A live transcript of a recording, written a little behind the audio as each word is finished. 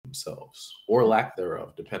themselves, or lack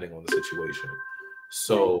thereof, depending on the situation.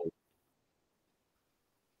 So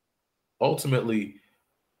ultimately,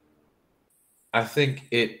 I think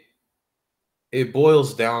it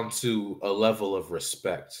boils down to a level of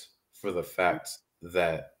respect for the fact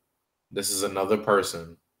that this is another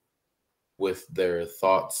person with their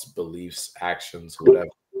thoughts, beliefs, actions, whatever.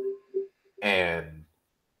 And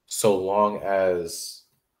so long as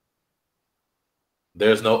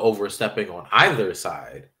there's no overstepping on either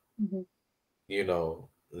side, you know,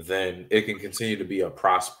 then it can continue to be a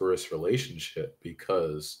prosperous relationship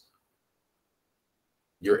because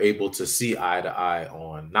you're able to see eye to eye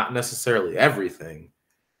on not necessarily everything,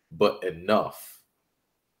 but enough.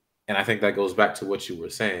 And I think that goes back to what you were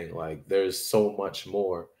saying. Like, there's so much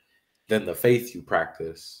more than the faith you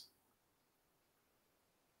practice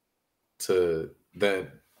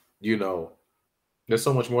you know, there's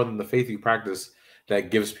so much more than the faith you practice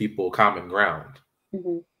that gives people common ground.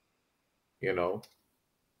 You know,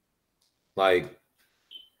 like,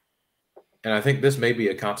 and I think this may be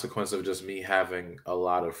a consequence of just me having a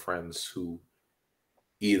lot of friends who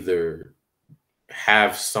either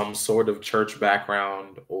have some sort of church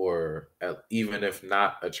background, or even if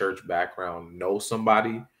not a church background, know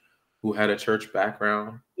somebody who had a church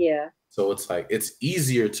background. Yeah. So it's like, it's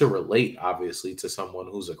easier to relate, obviously, to someone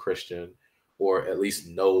who's a Christian or at least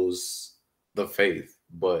knows the faith,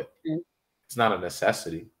 but it's not a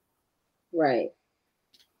necessity. Right.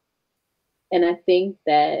 And I think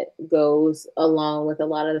that goes along with a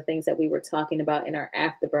lot of the things that we were talking about in our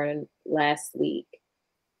afterburn last week,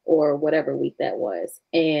 or whatever week that was,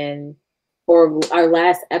 or our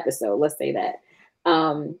last episode, let's say that.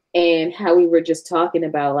 And how we were just talking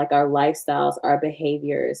about like our lifestyles, our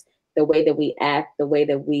behaviors, the way that we act, the way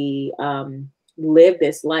that we live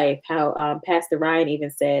this life. How Pastor Ryan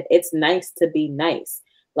even said, it's nice to be nice.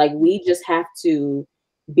 Like, we just have to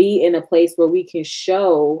be in a place where we can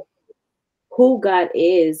show who God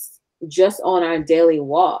is just on our daily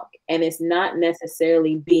walk. And it's not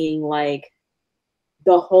necessarily being like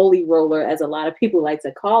the holy roller, as a lot of people like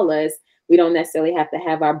to call us. We don't necessarily have to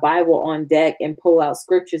have our Bible on deck and pull out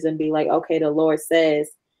scriptures and be like, okay, the Lord says,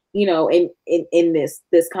 you know, in this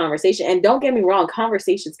conversation. And don't get me wrong,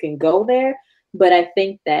 conversations can go there, but I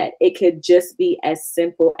think that it could just be as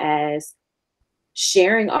simple as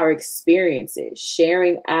sharing our experiences,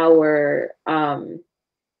 sharing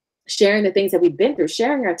the things that we've been through,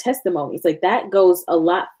 sharing our testimonies. Like, that goes a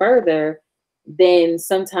lot further than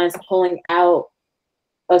sometimes pulling out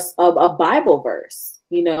a Bible verse,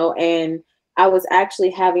 you know. And I was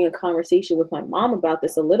actually having a conversation with my mom about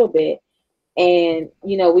this a little bit. And,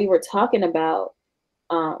 you know, we were talking about,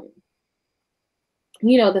 you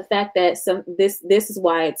know, the fact that this is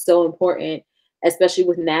why it's so important, especially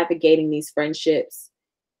with navigating these friendships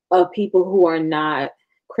of people who are not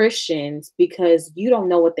Christians, because you don't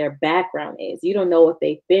know what their background is. You don't know what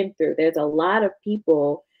they've been through. There's a lot of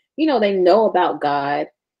people, you know, they know about God,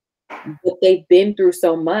 but they've been through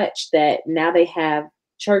so much that now they have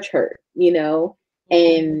church hurt, you know.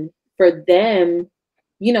 And for them,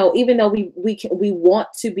 you know, even though we want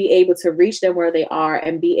to be able to reach them where they are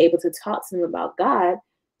and be able to talk to them about God,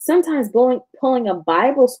 sometimes pulling a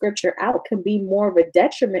Bible scripture out can be more of a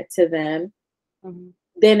detriment to them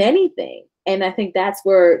than anything. And I think that's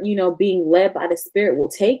where, you know, being led by the Spirit will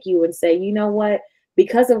take you and say, you know what,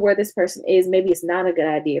 because of where this person is, maybe it's not a good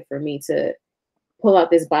idea for me to pull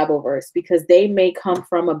out this Bible verse, because they may come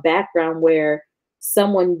from a background where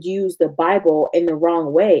someone used the Bible in the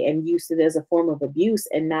wrong way and used it as a form of abuse,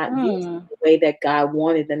 and not used it the way that God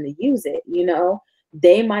wanted them to use it. You know,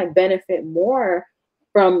 they might benefit more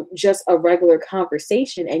from just a regular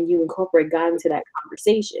conversation, and you incorporate God into that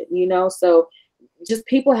conversation, you know. So just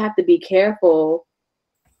people have to be careful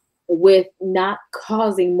with not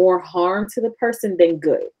causing more harm to the person than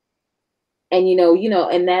good. And, you know,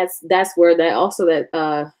 and that's where that also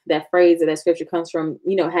that phrase or that scripture comes from,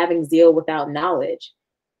 you know, having zeal without knowledge.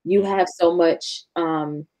 You have so much,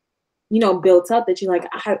 you know, built up that you're like,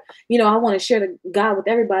 I want to share the God with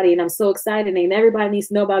everybody. And I'm so excited and everybody needs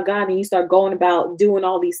to know about God. And you start going about doing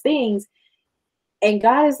all these things. And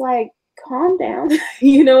God is like, calm down.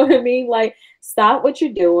 You know what I mean? Like, stop what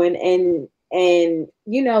you're doing and,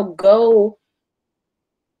 you know, go.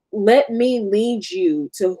 Let me lead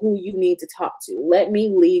you to who you need to talk to. Let me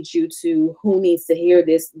lead you to who needs to hear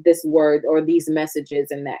this word or these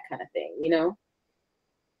messages and that kind of thing, you know?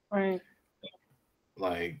 Right.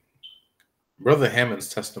 Like, Brother Hammond's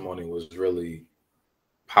testimony was really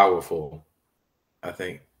powerful, I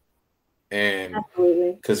think. And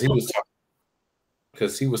because he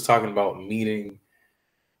was talking about meeting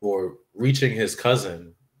or reaching his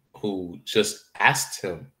cousin who just asked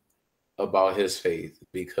him about his faith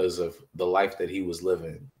because of the life that he was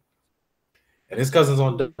living. And his cousin's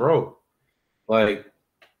on death row. Like,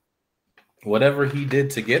 whatever he did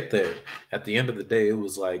to get there, at the end of the day, it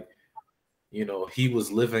was like, you know, he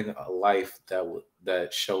was living a life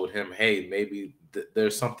that showed him, hey, maybe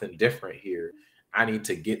there's something different here. I need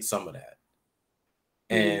to get some of that.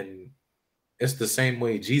 And it's the same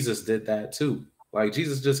way Jesus did that too. Like,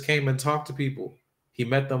 Jesus just came and talked to people. He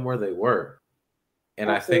met them where they were. And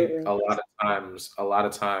Absolutely. I think a lot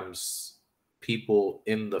of times people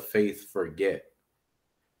in the faith forget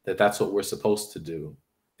that that's what we're supposed to do,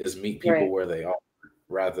 is meet people where they are,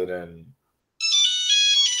 rather than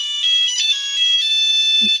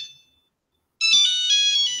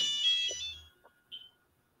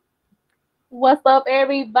What's up,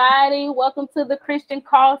 everybody? Welcome to the Christian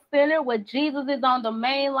Call Center, where Jesus is on the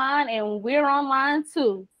main line and we're on line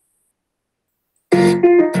too.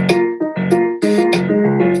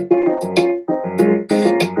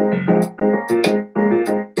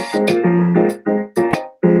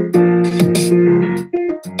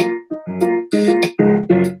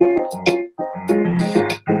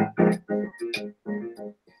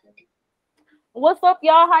 What's up,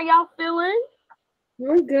 y'all? How y'all feeling?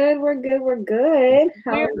 We're good. We're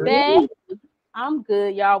back. I'm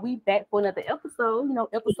good, y'all. We back for another episode. You know,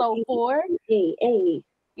 episode 4. Hey.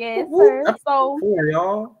 Yes, sir. So,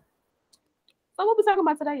 y'all. So what we talking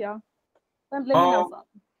about today, y'all? Let me know something.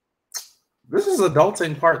 This is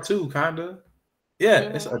adulting part 2, kinda. Yeah,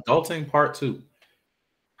 it's adulting part 2.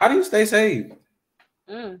 How do you stay saved?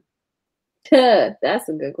 That's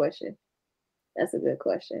a good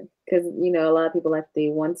question. Because, you know, a lot of people like the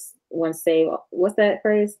once saved. What's that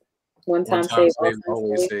phrase? One time saved,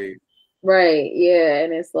 always saved. Right. Yeah.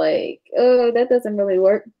 And it's like, oh, that doesn't really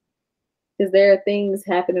work. Because there are things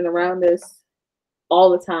happening around us all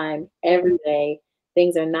the time, every day.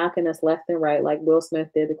 Things are knocking us left and right, like Will Smith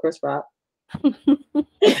did to Chris Rock. And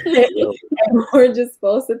we're just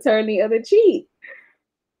supposed to turn the other cheek.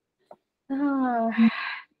 I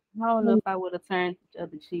don't know if I would have turned the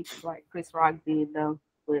other cheek like Chris Rock did, though.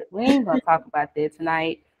 But we ain't gonna talk about that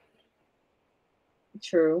tonight.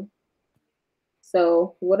 True.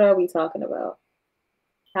 So, what are we talking about?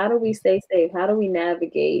 How do we stay safe? How do we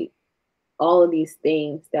navigate all of these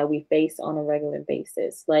things that we face on a regular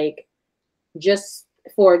basis? Like, just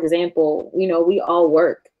for example, you know, we all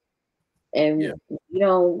work, and we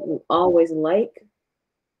don't always like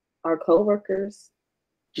our coworkers.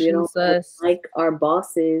 We don't like our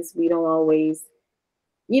bosses. We don't always,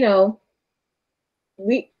 you know,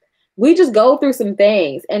 we just go through some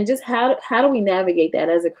things. And just how do we navigate that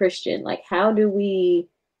as a Christian? Like, how do we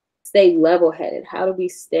stay level-headed? How do we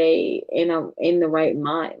stay in the right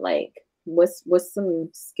mind? Like, what's some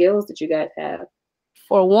skills that you guys have?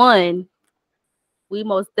 For one, we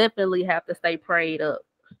most definitely have to stay prayed up.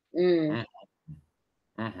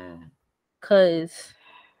 Cause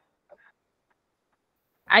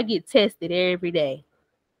I get tested every day.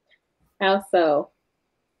 How so?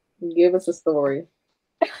 Give us a story.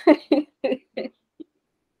 I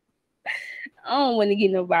don't want to get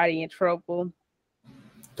nobody in trouble.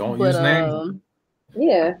 Don't use names.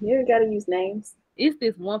 Yeah, you gotta use names. It's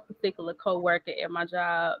this one particular coworker at my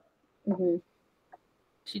job.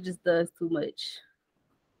 She just does too much.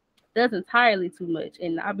 Does entirely too much.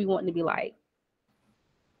 And I be wanting to be like,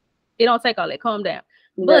 it don't take all that, calm down.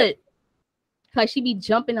 Right. But like, she be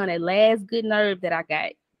jumping on that last good nerve that I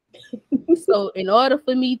got. So in order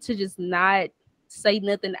for me to just not say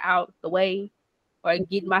nothing out the way or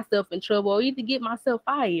get myself in trouble or even get myself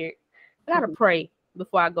fired, I gotta pray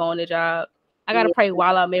before I go on the job. I gotta pray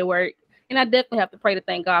while I'm at work. And I definitely have to pray to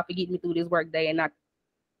thank God for getting me through this work day and not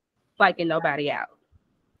spiking nobody out.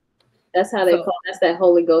 That's how they call that's that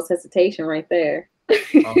Holy Ghost hesitation right there.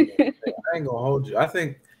 I ain't gonna hold you. I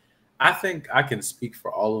think I can speak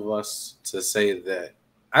for all of us to say that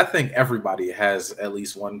I think everybody has at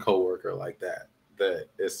least one coworker like that. That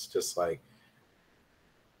it's just like,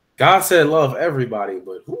 God said love everybody,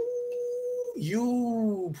 but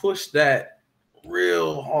you push that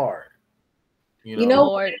real hard. You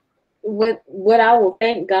know what I will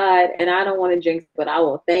thank God, and I don't want to jinx, but I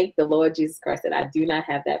will thank the Lord Jesus Christ that I do not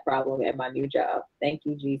have that problem at my new job. Thank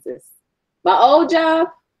you, Jesus. My old job,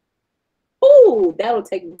 that'll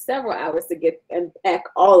take me several hours to unpack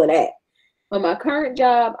all of that. But my current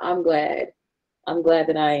job, I'm glad. I'm glad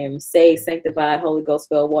that I am saved, sanctified, Holy Ghost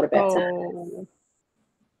filled, water baptized.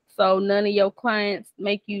 So none of your clients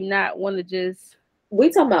make you not want to just... We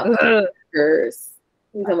talking about coworkers.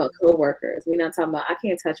 We talking about coworkers. We're not talking about, I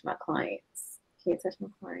can't touch my clients. Can't touch my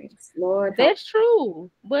clients. Lord. That's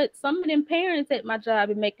true. But some of them parents at my job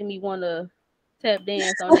are making me want to tap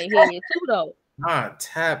dance on their head too, though. Not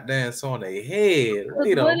tap dance on their head.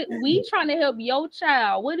 Wait a minute. We trying to help your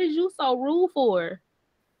child. What is you so rude for?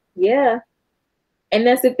 Yeah. And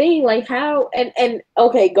that's the thing, like how and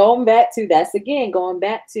okay, going back to Pastor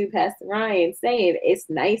Ryan saying it's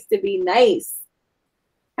nice to be nice.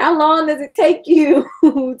 How long does it take you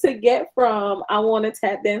to get from I want to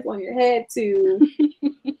tap dance on your head to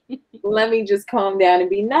let me just calm down and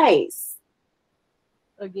be nice?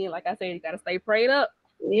 Again, like I said, you gotta stay prayed up.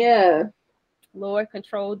 Yeah. Lord,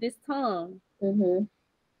 control this tongue. Mm-hmm.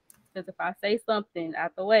 Because if I say something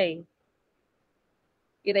out the way,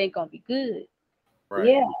 it ain't gonna be good. Right.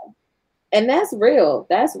 Yeah. And that's real.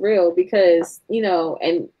 That's real because, you know,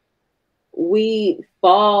 and we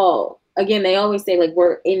fall again, they always say like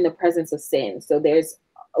we're in the presence of sin. So there's,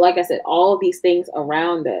 like I said, all of these things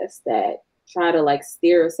around us that try to like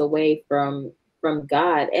steer us away from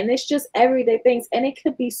God. And it's just everyday things. And it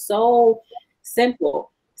could be so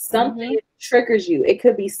simple. Something triggers you. It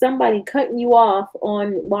could be somebody cutting you off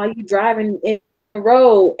while you're driving in the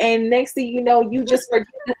road. And next thing you know, you just forget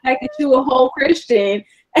the fact that you're a whole Christian.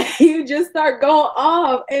 And you just start going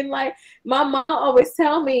off. And like my mom always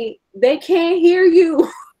tell me, they can't hear you.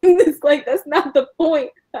 It's like, that's not the point.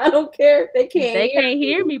 I don't care if they can't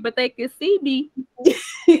hear me, but they can see me.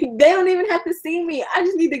 They don't even have to see me. I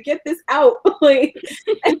just need to get this out. Like,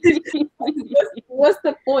 what's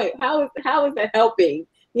the point? How is that helping?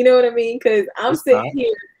 You know what I mean? Because I'm sitting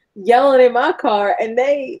here yelling in my car and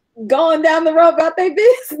they going down the road about their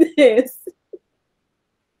business.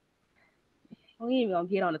 We ain't even gonna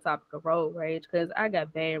get on the topic of road rage because I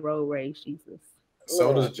got bad road rage, Jesus.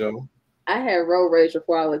 So does Joe. I had road rage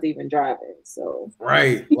before I was even driving. So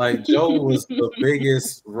right, like Joe was the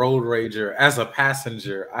biggest road rager as a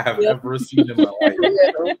passenger I have ever seen in my life.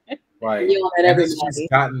 Like, and it's just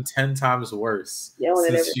gotten 10 times worse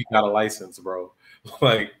since she got a license, bro.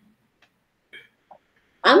 Like,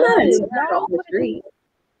 I'm not on the street.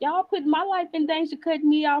 Y'all put my life in danger, cutting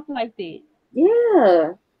me off like that.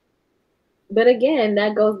 Yeah. But again,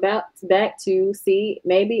 that goes back to, see,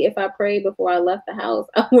 maybe if I prayed before I left the house,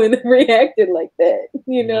 I wouldn't have reacted like that,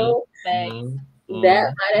 you know? Mm-hmm.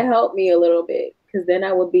 That might have helped me a little bit, because then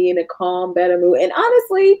I would be in a calm, better mood. And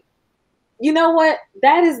honestly, you know what?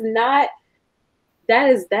 That is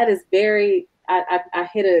very, I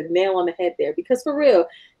hit a nail on the head there, because for real,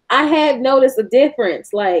 I had noticed a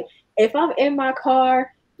difference. Like, if I'm in my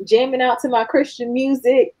car jamming out to my Christian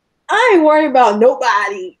music, I ain't worried about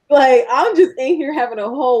nobody. Like, I'm just in here having a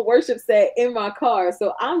whole worship set in my car.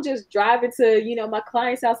 So I'm just driving to, you know, my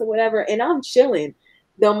client's house or whatever, and I'm chilling.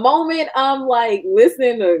 The moment I'm like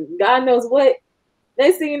listening to God knows what,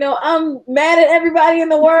 next thing you know, I'm mad at everybody in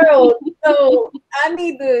the world. So I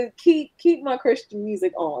need to keep my Christian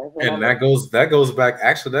music on. And that goes back.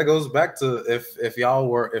 Actually, that goes back to if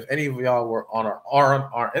any of y'all were on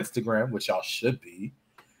our Instagram, which y'all should be.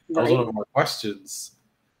 That was one of my questions.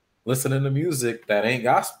 Listening to music that ain't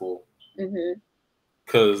gospel,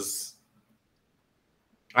 because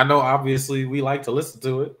I know obviously we like to listen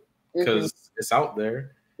to it because it's out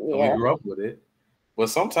there and we grew up with it,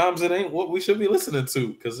 but sometimes it ain't what we should be listening to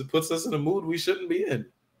because it puts us in a mood we shouldn't be in.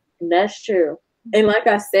 That's true. And like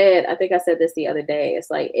I said, I think I said this the other day,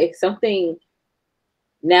 it's like, if something,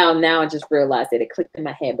 now I just realized that it clicked in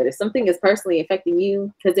my head, but if something is personally affecting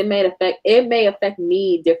you, because it may affect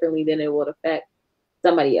me differently than it would affect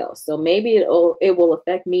somebody else. So maybe it will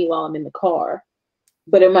affect me while I'm in the car,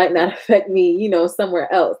 but it might not affect me, you know,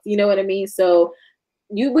 somewhere else. You know what I mean? So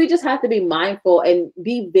we just have to be mindful and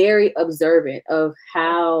be very observant of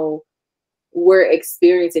how we're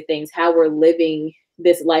experiencing things, how we're living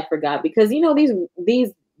this life for God, because, you know, these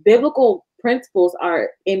biblical principles are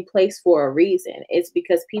in place for a reason. It's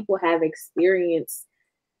because people have experienced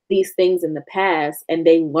these things in the past and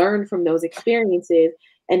they learn from those experiences.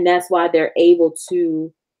 And that's why they're able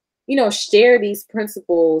to, you know, share these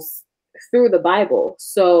principles through the Bible.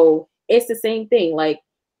 So it's the same thing. Like,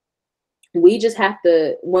 we just have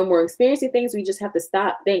to, when we're experiencing things, we just have to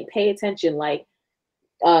stop, think, pay attention, like,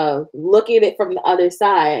 look at it from the other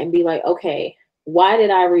side and be like, okay, why did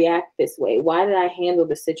I react this way? Why did I handle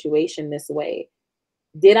the situation this way?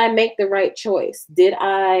 Did I make the right choice? Did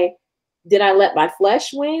I let my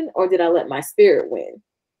flesh win, or did I let my spirit win?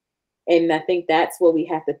 And I think that's what we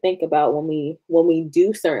have to think about when we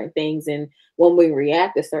do certain things and when we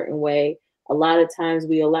react a certain way. A lot of times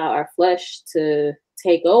we allow our flesh to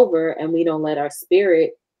take over and we don't allow ourselves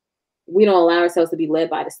to be led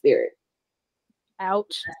by the spirit.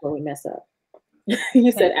 Ouch. That's where we mess up.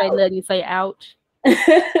 You said ouch. Let you say ouch.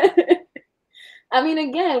 I mean,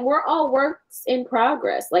 again, we're all works in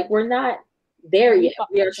progress. Like, we're not there yet.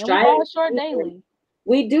 We are striving. We fall short daily.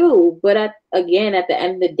 We do, but again, at the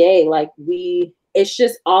end of the day, like it's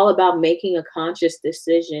just all about making a conscious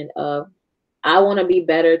decision of, I want to be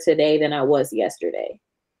better today than I was yesterday.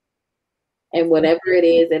 And whatever it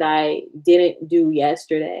is that I didn't do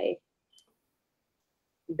yesterday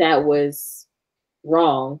that was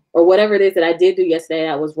wrong, or whatever it is that I did do yesterday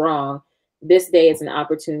that was wrong, this day is an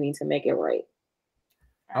opportunity to make it right.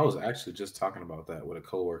 I was actually just talking about that with a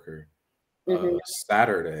coworker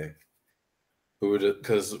Saturday.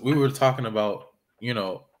 Because we were talking about,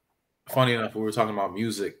 funny enough, we were talking about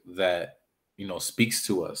music that, speaks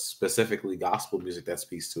to us, specifically gospel music that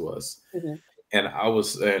speaks to us. And I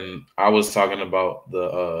was talking about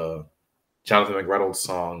the Jonathan McReynolds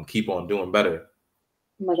song, Keep On Doing Better.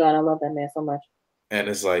 Oh my God, I love that man so much. And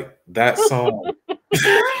it's like that song,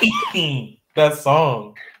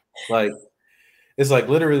 like, it's like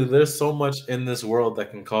literally there's so much in this world that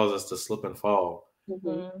can cause us to slip and fall.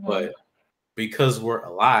 But because we're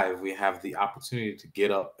alive, we have the opportunity to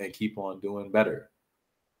get up and keep on doing better.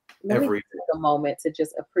 Let me take a moment to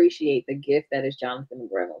just appreciate the gift that is Jonathan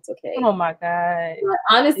McReynolds, okay? Oh my God. But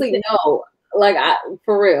honestly, no. Like,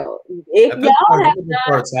 for real. If y'all have not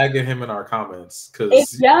start tagging him in our comments,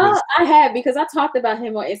 because I talked about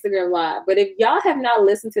him on Instagram Live. But if y'all have not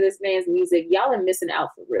listened to this man's music, y'all are missing out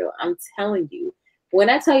for real. I'm telling you. When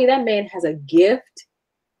I tell you that man has a gift,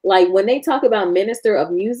 like when they talk about minister of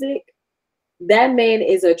music, that man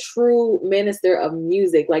is a true minister of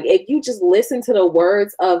music. Like if you just listen to the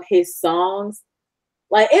words of his songs,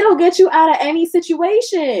 like it'll get you out of any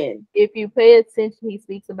situation. If you pay attention, he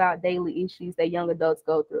speaks about daily issues that young adults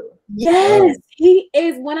go through. Yes, he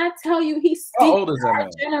is. When I tell you, he speaks to our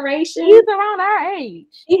generation. He's around our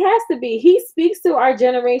age. He has to be. He speaks to our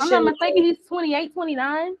generation. I'm not mistaken. He's 28,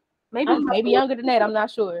 29. Maybe younger than that. I'm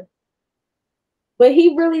not sure. But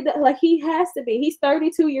he really, like, he has to be. He's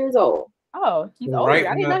 32 years old. Oh, he's older.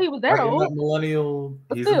 I didn't know he was that old. That millennial.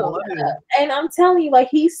 He's a millennial. Yeah. And I'm telling you, like,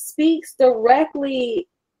 he speaks directly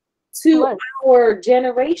to our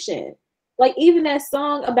generation. Like, even that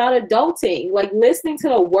song about adulting, like, listening to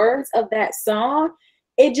the words of that song,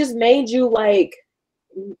 it just made you, like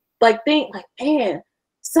think, like, man,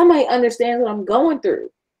 somebody understands what I'm going through.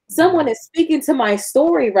 Someone is speaking to my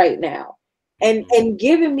story right now and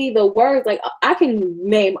giving me the words. Like, I can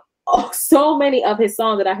name so many of his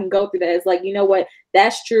songs that I can go through that it's like, you know what,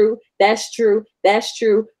 that's true, that's true, that's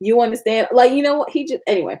true, you understand, like, you know what, he just,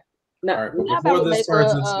 anyway. No, all right, but before this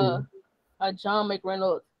turns into a John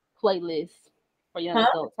McReynolds playlist for young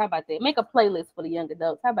adults. How about that? Make a playlist for the young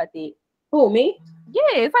adults. How about that? Who, me?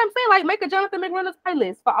 Yes, I'm saying, like, make a Jonathan McReynolds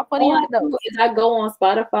playlist for the young adults. I go on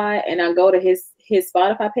Spotify and I go to his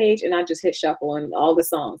Spotify page and I just hit shuffle on all the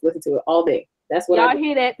songs, listen to it all day. That's what y'all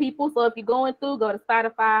hear that, people. So if you're going through, go to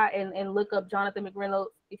Spotify and look up Jonathan McReynolds.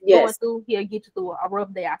 If you're going through, he'll get you through a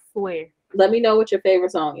rough day, I swear. Let me know what your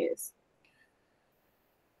favorite song is.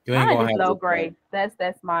 Mine is Low Grade. That's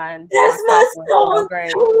mine. That's my song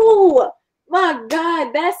too. My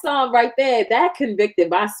God, that song right there, that convicted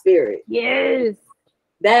my spirit. Yes.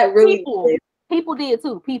 That really people did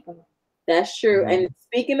too. People. That's true. And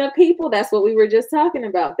speaking of people, that's what we were just talking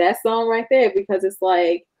about. That song right there, because it's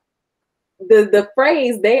like the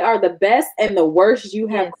phrase, they are the best and the worst you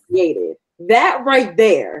have created. That right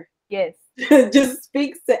there. Yes. Just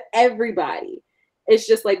speaks to everybody. It's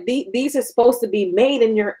just like these are supposed to be made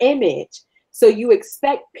in your image. So you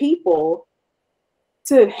expect people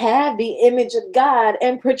to have the image of God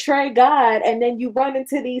and portray God, and then you run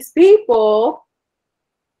into these people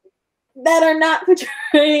that are not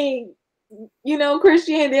portraying,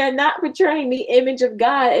 Christianity. They're not portraying the image of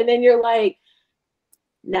God, and then you're like,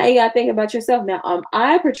 now you gotta think about yourself. Now, am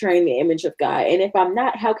I portraying the image of God? And if I'm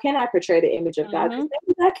not, how can I portray the image of God? Because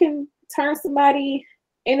maybe that can turn somebody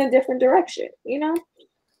in a different direction,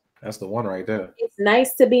 That's the one right there. It's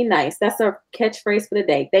nice to be nice. That's our catchphrase for the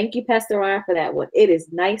day. Thank you, Pastor Ryan, for that one. It is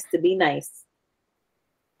nice to be nice.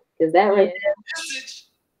 Is that right there?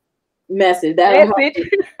 Message.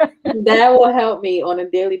 That will help me on a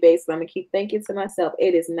daily basis. I'm going to keep thinking to myself,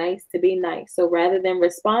 it is nice to be nice. So rather than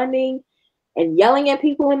responding and yelling at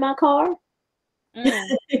people in my car,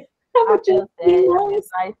 I felt that. It's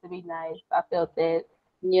nice to be nice. I felt that.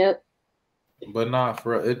 Yep. But not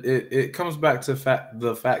for it comes back to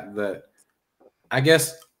the fact that I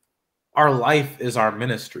guess our life is our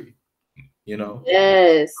ministry,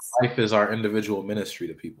 Yes. Life is our individual ministry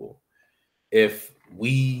to people. If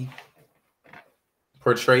we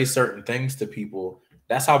portray certain things to people,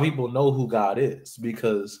 that's how people know who God is,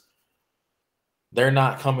 because they're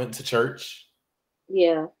not coming to church.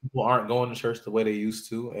 Yeah. People aren't going to church the way they used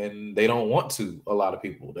to, and they don't want to. A lot of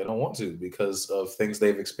people, they don't want to because of things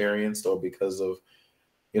they've experienced or because of,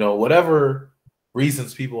 whatever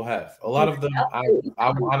reasons people have. A lot of them,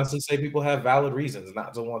 I will honestly say people have valid reasons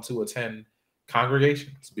not to want to attend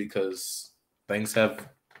congregations because things have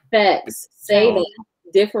facts. Say that.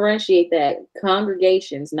 Differentiate that.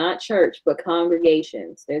 Congregations, not church, but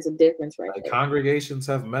congregations. There's a difference right there. Congregations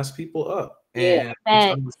have messed people up, and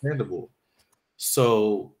it's understandable.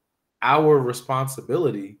 So our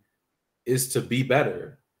responsibility is to be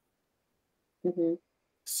better,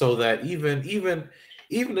 so that even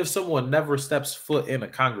if someone never steps foot in a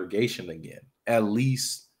congregation again, at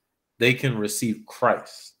least they can receive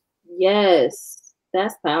Christ. Yes,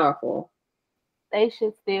 that's powerful. They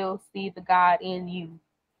should still see the God in you.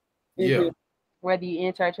 Yeah. Whether you're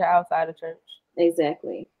in church or outside of church.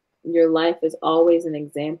 Exactly. Your life is always an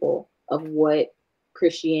example of what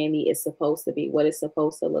Christianity is supposed to be, what it's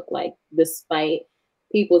supposed to look like, despite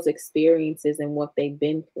people's experiences and what they've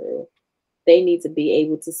been through. They need to be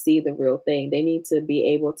able to see the real thing. They need to be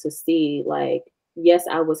able to see, like, yes,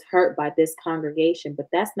 I was hurt by this congregation, but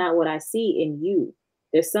that's not what I see in you.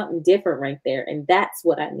 There's something different right there. And that's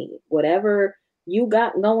what I need. Whatever you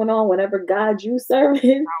got going on, whatever God you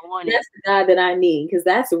serving, that's the God that I need, because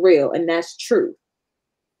that's real and that's true.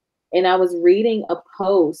 And I was reading a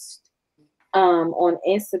post on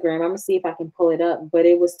Instagram. I'm gonna see if I can pull it up, but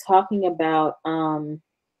it was talking about like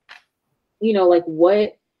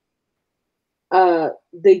what the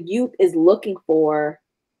youth is looking for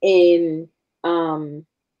in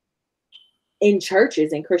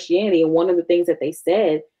churches and Christianity. And one of the things that they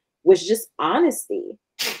said was just honesty.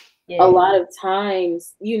 Yeah. A lot of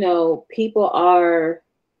times, people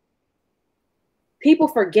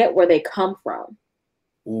forget where they come from.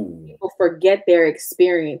 Ooh. People forget their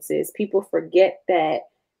experiences. People forget that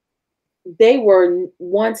they were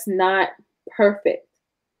once not perfect.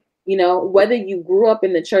 Whether you grew up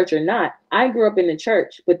in the church or not. I grew up in the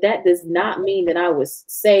church, but that does not mean that I was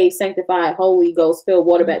saved, sanctified, Holy Ghost filled,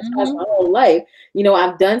 water baptized my whole life.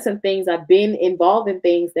 I've done some things. I've been involved in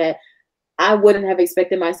things that I wouldn't have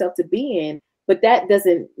expected myself to be in. But that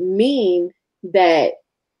doesn't mean that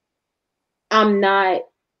I'm not.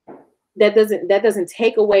 That doesn't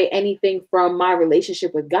take away anything from my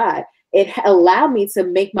relationship with God. It allowed me to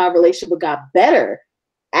make my relationship with God better,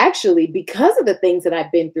 actually, because of the things that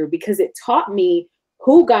I've been through, because it taught me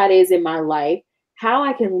who God is in my life, how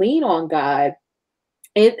I can lean on God,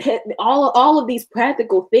 and all of these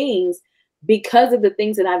practical things because of the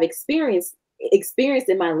things that I've experienced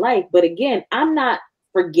in my life. But again, I'm not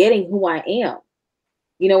forgetting who I am.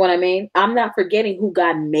 You know what I mean? I'm not forgetting who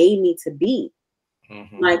God made me to be.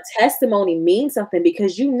 My testimony means something,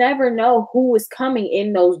 because you never know who is coming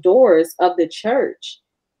in those doors of the church.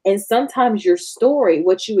 And sometimes your story,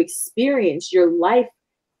 what you experienced, your life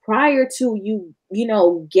prior to you,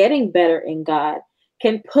 getting better in God,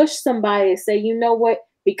 can push somebody to say, you know what,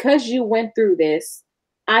 because you went through this,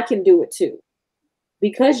 I can do it too.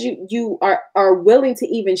 Because you are willing to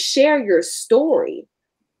even share your story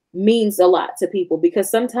means a lot to people, because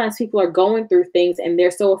sometimes people are going through things and they're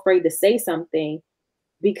so afraid to say something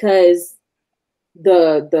because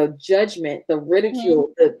the judgment, the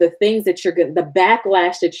ridicule, the things that you're going, the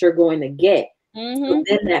backlash that you're going to get. So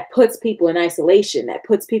then that puts people in isolation, that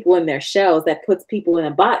puts people in their shells, that puts people in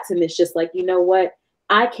a box. And it's just like, you know what?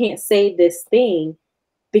 I can't say this thing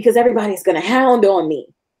because everybody's going to hound on me.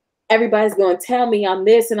 Everybody's going to tell me I'm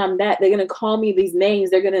this and I'm that. They're going to call me these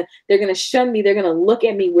names. They're going to shun me. They're going to look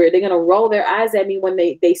at me weird. They're going to roll their eyes at me when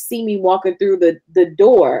they see me walking through the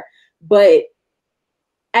door. But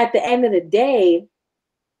at the end of the day,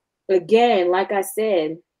 again, like I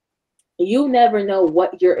said, you never know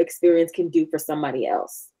what your experience can do for somebody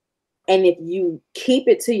else. And if you keep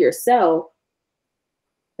it to yourself,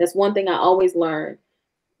 that's one thing I always learn.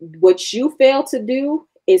 What you fail to do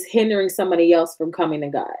is hindering somebody else from coming to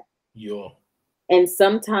God. Yeah. And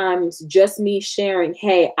sometimes just me sharing,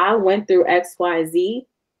 hey, I went through XYZ,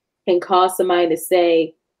 can cause somebody to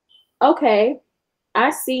say, okay,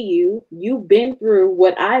 I see you. You've been through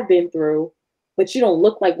what I've been through, but you don't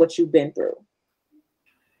look like what you've been through.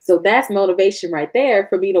 So that's motivation right there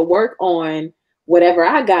for me to work on whatever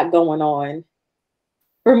I got going on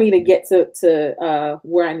for me to get to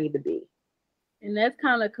where I need to be. And that's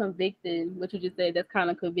kind of convicting. What you just said, that's kind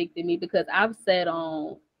of convicting me, because I've been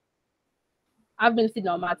sitting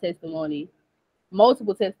on my testimony,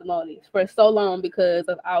 multiple testimonies, for so long because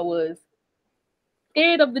I was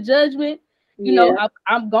scared of the judgment. You know,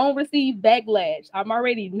 I'm going to receive backlash. I'm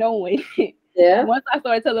already knowing. Yeah. Once I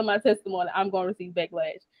started telling my testimony, I'm going to receive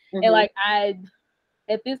backlash. And like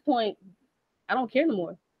at this point, I don't care no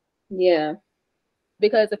more. Yeah.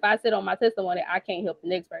 Because if I sit on my testimony, I can't help the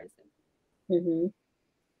next person. So.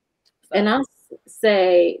 And I'll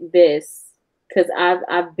say this, because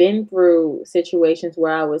I've been through situations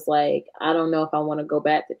where I was like, I don't know if I want to go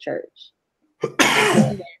back to church.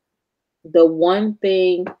 The one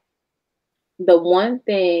thing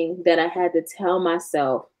that I had to tell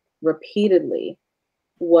myself repeatedly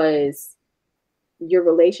was, your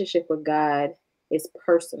relationship with God is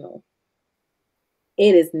personal.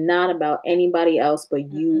 It is not about anybody else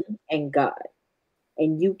but you and God.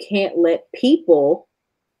 And you can't let people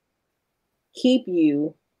keep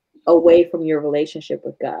you away from your relationship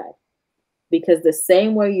with God. Because the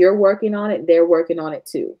same way you're working on it, they're working on it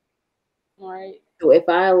too. Right. So if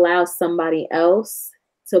I allow somebody else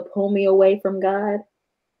to pull me away from God,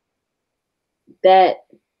 that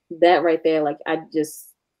right there, like, I just,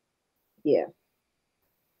 yeah.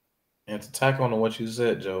 And to tack on to what you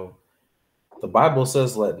said, Joe, the Bible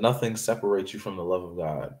says, let nothing separate you from the love of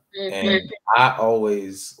God. And I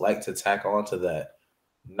always like to tack on to that.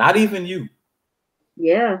 Not even you.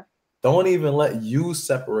 Yeah. Don't even let you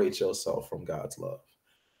separate yourself from God's love.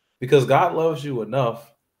 Because God loves you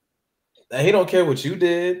enough that he don't care what you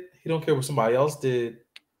did. He don't care what somebody else did.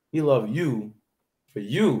 He loved you for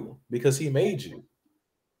you because he made you.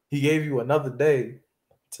 He gave you another day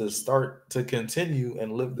to start to continue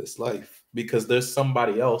and live this life because there's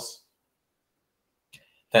somebody else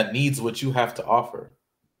that needs what you have to offer.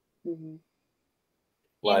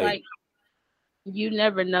 Like, you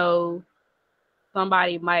never know,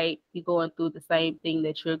 somebody might be going through the same thing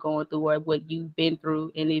that you're going through or what you've been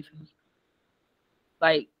through. And if,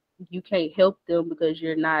 like, you can't help them because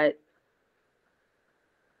you're not,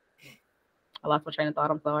 I lost my train of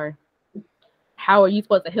thought, I'm sorry. How are you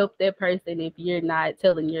supposed to help that person if you're not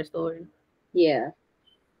telling your story? Yeah.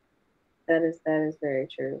 That is very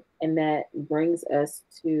true. And that brings us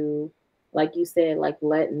to, like you said, like,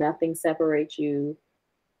 let nothing separate you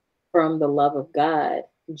from the love of God.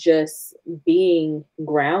 Just being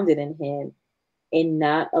grounded in him and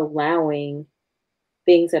not allowing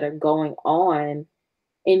things that are going on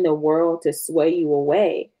in the world to sway you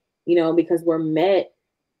away, because we're met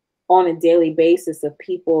on a daily basis of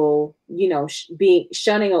people,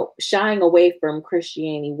 shying away from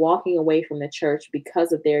Christianity, walking away from the church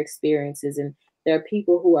because of their experiences. And there are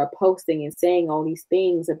people who are posting and saying all these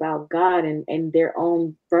things about God and their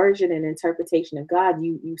own version and interpretation of God.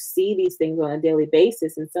 You see these things on a daily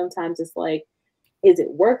basis. And sometimes it's like, is it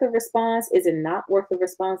worth a response? Is it not worth a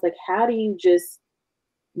response? Like, how do you just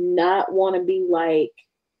not want to be like,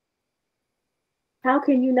 how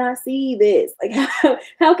can you not see this? Like,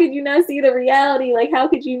 how could you not see the reality? Like, how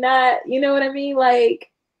could you not, you know what I mean?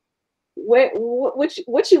 Like, what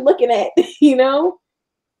you looking at,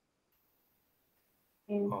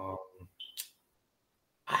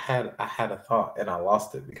 I had a thought and I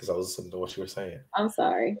lost it because I was listening to what you were saying. I'm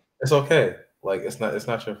sorry. It's okay. Like, it's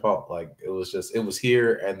not your fault. Like, it was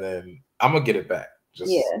here, and then I'm gonna get it back.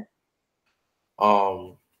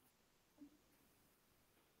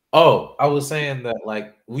 Oh, I was saying that,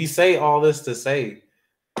 like, we say all this to say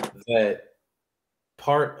that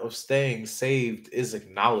part of staying saved is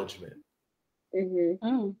acknowledgement.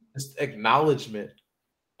 Just acknowledgement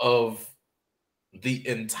of the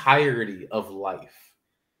entirety of life,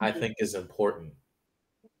 I think, is important.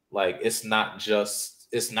 Like, it's not just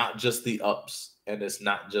the ups and it's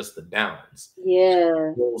not just the downs. Yeah.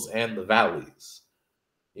 The hills and the valleys.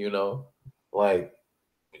 Like,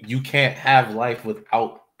 you can't have life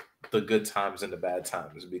without the good times and the bad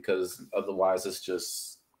times, because otherwise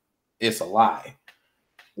it's a lie.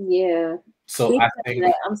 Yeah. So I think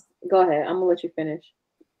go ahead. I'm gonna let you finish.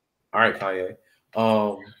 All right, Kanye.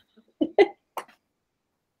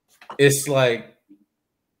 It's like,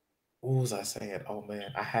 what was I saying? Oh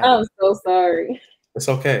man, I'm so sorry. It's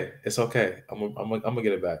okay. It's okay. I'm gonna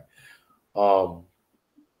get it back.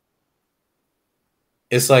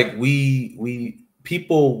 It's like we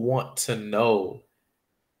people want to know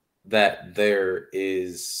that there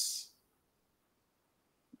is,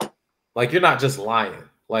 like, you're not just lying.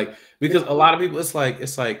 Like, because a lot of people, it's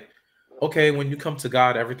like, okay, when you come to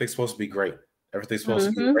God, everything's supposed to be great. Everything's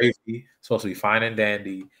supposed to be crazy, supposed to be fine and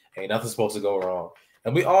dandy. Ain't nothing supposed to go wrong.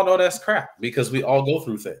 And we all know that's crap because we all go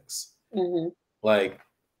through things. Like,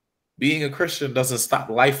 being a Christian doesn't stop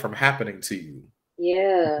life from happening to you.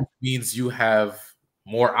 Yeah. It means you have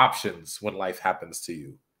more options when life happens to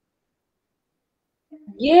you.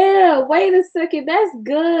 Yeah, wait a second. That's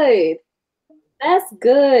good. That's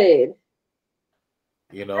good.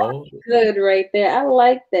 That's good right there. I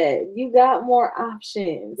like that. You got more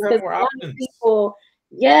options. Because a lot of people,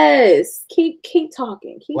 Yes. Keep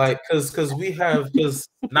talking. Because we have, because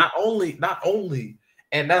not only,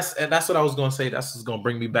 and that's what I was gonna say. That's what's gonna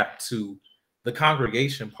bring me back to the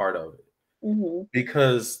congregation part of it. Mm-hmm.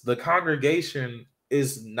 Because the congregation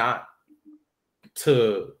is not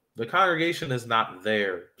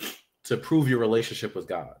there to prove your relationship with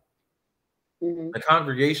God. Mm-hmm. The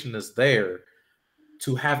congregation is there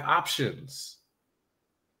to have options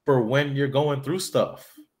for when you're going through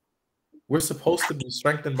stuff. We're supposed to be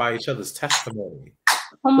strengthened by each other's testimony.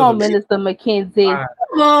 Come on, Minister McKenzie.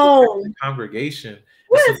 Come on. Congregation.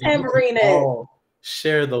 Where's Tambourine at?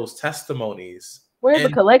 Share those testimonies. Where's the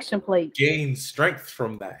collection plate? Gain strength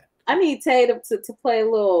from that. I need Tay to play a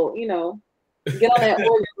little, you know, get on that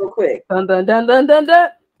organ real quick. Dun dun dun dun dun dun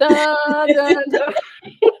dun dun dun.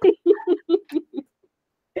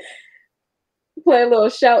 Play a little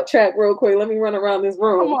shout track real quick. Let me run around this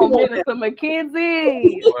room. Come on, Minister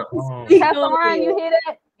McKenzie. Pastor Ryan, you hear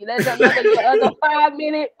that? You let another 5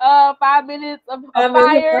 minutes, 5 minutes of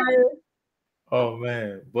fire. Oh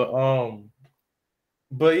man, but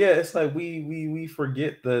yeah, it's like we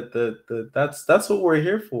forget that that's what we're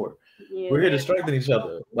here for. Yeah. We're here to strengthen each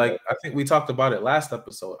other. Like I think we talked about it last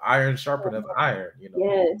episode. Iron sharpeneth iron, you know.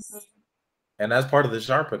 Yes. And that's part of the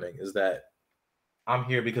sharpening is that I'm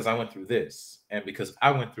here because I went through this, and because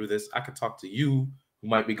I went through this, I could talk to you who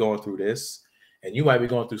might be going through this, and you might be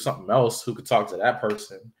going through something else who could talk to that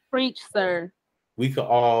person. Preach, sir. We could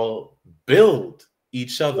all build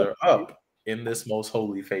each other up in this most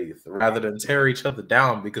holy faith rather than tear each other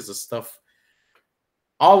down because of stuff.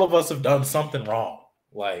 All of us have done something wrong.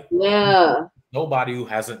 Like, yeah, nobody who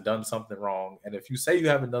hasn't done something wrong. And if you say you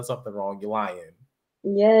haven't done something wrong, you're lying.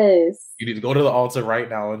 Yes. You need to go to the altar right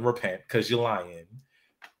now and repent because you're lying.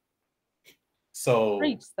 So,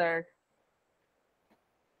 preach, sir.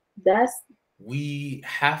 We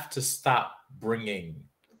have to stop bringing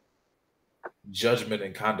judgment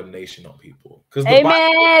and condemnation on people. Because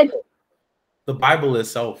the Bible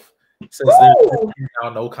itself says there's now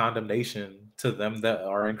no condemnation to them that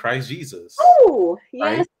are in Christ Jesus. Oh,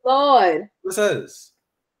 yes, right? Lord. It says.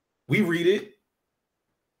 We read it.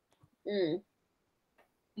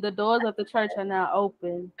 The doors of the church are now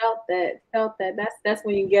open. Felt that. That's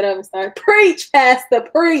when you get up and start preach, Pastor,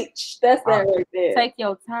 preach. That's that right there. Take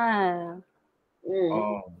your time.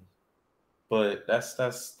 But that's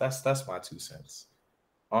my 2 cents.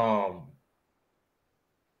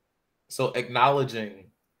 So acknowledging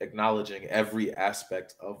every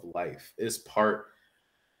aspect of life is part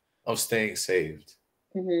of staying saved.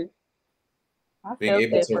 Mm-hmm. Being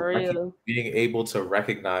able to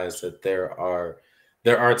recognize that there are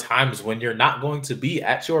times when you're not going to be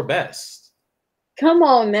at your best. Come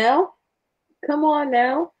on now.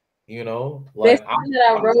 You know, like I'm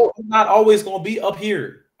not always going to be up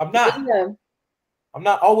here. I'm not. Yeah. I'm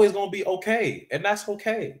not always going to be okay, and that's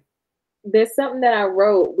okay. There's something that I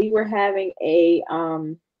wrote. We were having a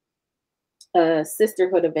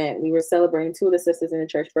sisterhood event. We were celebrating 2 of the sisters in the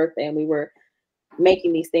church birthday, and we were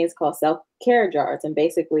making these things called self-care jars. And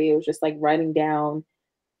basically it was just like writing down,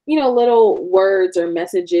 you know, little words or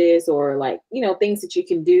messages or like, you know, things that you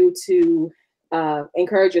can do to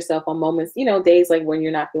encourage yourself on moments, you know, days like when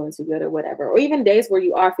you're not feeling too good or whatever, or even days where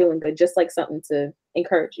you are feeling good, just like something to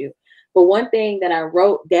encourage you. But one thing that I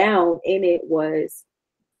wrote down in it was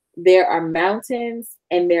there are mountains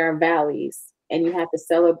and there are valleys, and you have to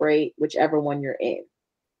celebrate whichever one you're in,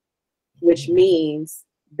 which means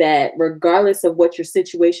that regardless of what your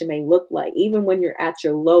situation may look like, even when you're at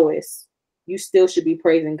your lowest, you still should be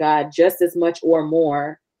praising God just as much or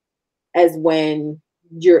more as when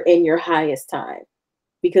you're in your highest time.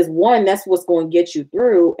 Because 1, that's what's going to get you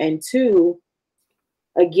through. And 2,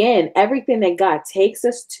 again, everything that God takes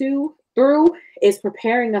us through is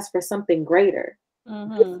preparing us for something greater.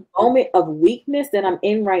 Mm-hmm. This moment of weakness that I'm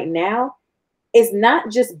in right now is not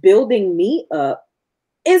just building me up.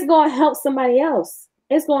 It's going to help somebody else.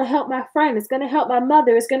 It's going to help my friend. It's going to help my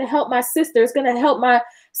mother. It's going to help my sister. It's going to help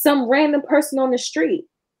some random person on the street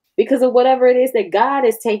because of whatever it is that God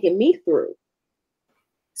is taking me through.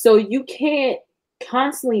 So you can't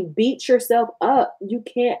constantly beat yourself up. You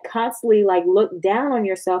can't constantly like look down on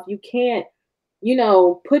yourself. You can't, you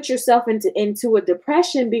know, put yourself into a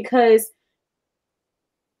depression because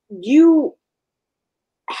you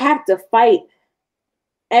have to fight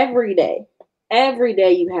every day. Every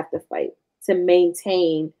day you have to fight to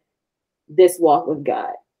maintain this walk with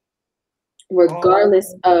God,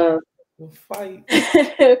 regardless of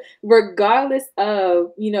regardless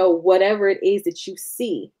of, you know, whatever it is that you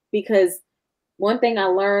see. Because one thing I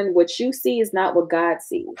learned, what you see is not what God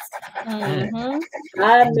sees. Mm-hmm.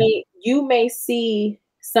 You may see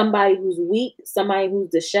somebody who's weak, somebody who's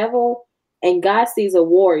disheveled, and God sees a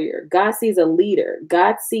warrior. God sees a leader.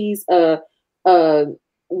 God sees a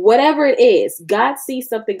whatever it is. God sees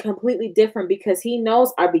something completely different because he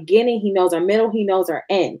knows our beginning, he knows our middle, he knows our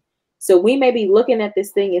end. So we may be looking at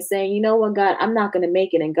this thing and saying, you know what, God, I'm not going to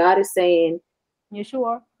make it. And God is saying, yes, you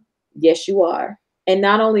are. Yes, you are. And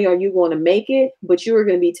not only are you going to make it, but you are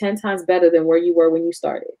going to be 10 times better than where you were when you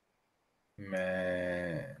started.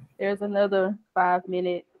 Man. There's another 5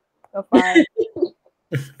 minutes of fire.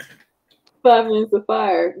 5 minutes of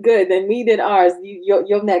fire. Good. Then we did ours.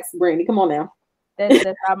 Your next, Brandy. Come on now. That's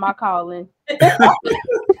not my calling.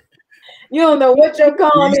 You don't know what your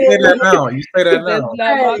calling is. You say that now. You say that now. That's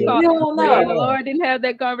not my calling. You don't know. Me and the Lord didn't have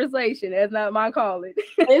that conversation. That's not my calling.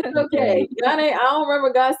 It's okay. God I don't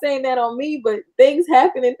remember God saying that on me, but things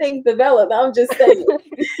happen and things develop. I'm just saying.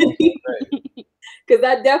 Because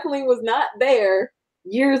I definitely was not there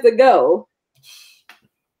years ago.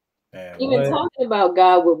 Man, even talking about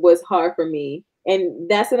God was hard for me. And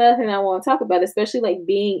that's another thing I want to talk about, especially like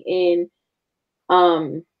being in,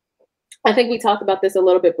 I think we talked about this a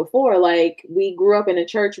little bit before. Like we grew up in a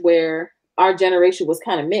church where our generation was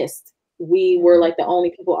kind of missed. We were like the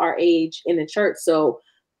only people our age in the church. So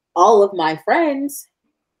all of my friends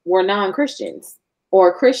were non-Christians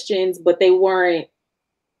or Christians, but they weren't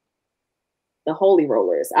the holy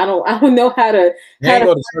rollers. I don't know how to. They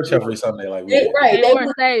go to church every Sunday like we did. Right. They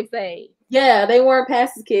weren't saved. Yeah, they weren't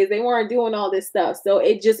pastor's kids. They weren't doing all this stuff. So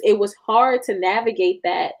it was hard to navigate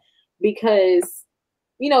that because,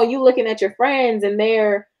 you know, you looking at your friends and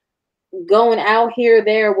they're going out here,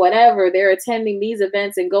 there, whatever. They're attending these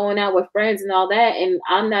events and going out with friends and all that. And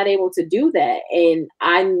I'm not able to do that. And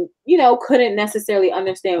I, you know, couldn't necessarily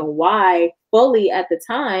understand why fully at the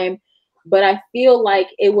time. But I feel like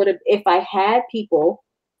it would have, if I had people,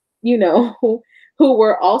 you know, who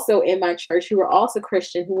were also in my church, who were also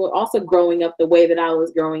Christian, who were also growing up the way that I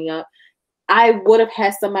was growing up, I would have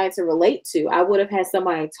had somebody to relate to. I would have had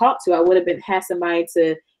somebody to talk to. I would have had somebody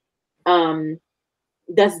to,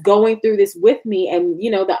 that's going through this with me. And,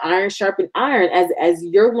 you know, the iron sharpened iron as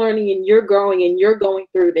you're learning and you're growing and you're going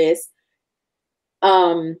through this.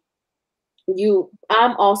 I'm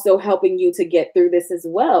also helping you to get through this as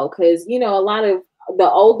well. Cause, you know, a lot of the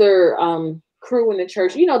older, crew in the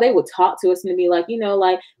church, you know, they would talk to us and be like, you know,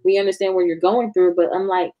 like, we understand what you're going through, but I'm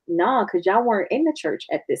like, nah, because y'all weren't in the church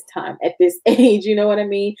at this time, at this age, you know what I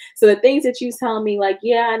mean? So the things that you telling me, like,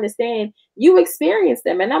 yeah, I understand, you experienced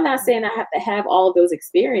them. And I'm not saying I have to have all of those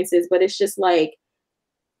experiences, but it's just like,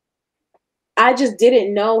 I just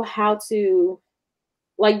didn't know how to,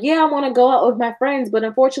 like, yeah, I want to go out with my friends, but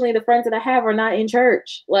unfortunately the friends that I have are not in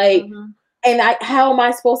church. Like, and how am I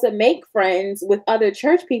supposed to make friends with other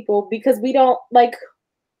church people? Because we don't, like,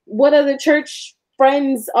 what other church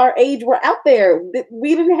friends our age were out there?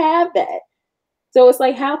 We didn't have that. So it's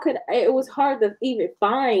like, it was hard to even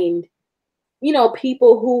find, you know,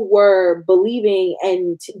 people who were believing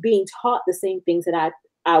and being taught the same things that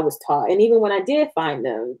I was taught. And even when I did find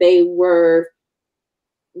them, they either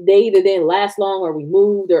didn't last long or we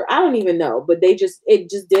moved or I don't even know, but it just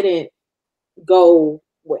didn't go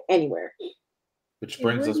anywhere. Which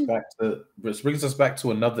brings us back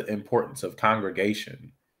to another importance of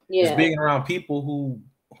congregation. Yeah. It's being around people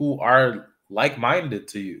who are like-minded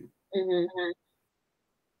to you.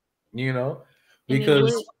 You know,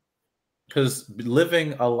 because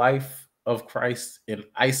living a life of Christ in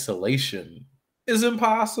isolation is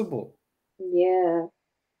impossible. Yeah.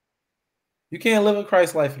 You can't live a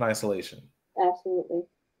Christ life in isolation. Absolutely.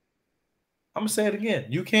 I'm going to say it again.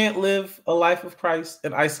 You can't live a life of Christ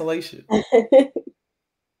in isolation.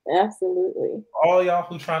 Absolutely. All y'all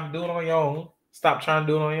who trying to do it on your own, stop trying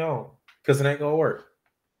to do it on your own because it ain't going to work.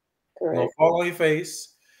 Correct. You're going to fall on your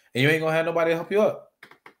face and you ain't going to have nobody to help you up.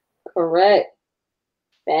 Correct.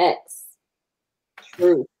 Facts.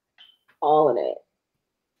 Truth. All of that.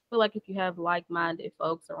 I feel like if you have like-minded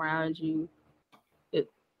folks around you,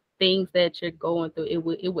 things that you're going through, it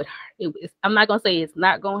would I'm not gonna say it's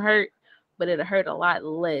not gonna hurt, but it'll hurt a lot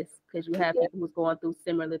less because you have people who's going through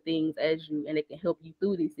similar things as you, and it can help you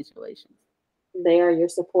through these situations. They are your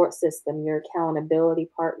support system, your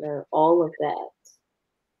accountability partner, all of that.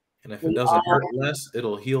 And if it doesn't hurt less,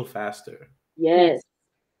 it'll heal faster. Yes.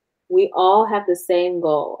 We all have the same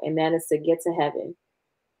goal, and that is to get to heaven.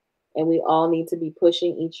 And we all need to be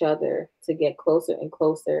pushing each other to get closer and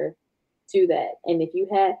closer to that. And if you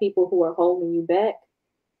have people who are holding you back,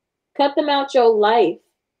 cut them out your life.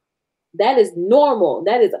 That is normal.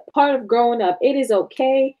 That is a part of growing up. It is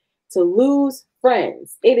okay to lose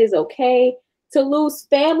friends. It is okay to lose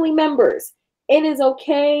family members. It is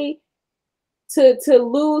okay to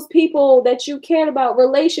lose people that you cared about,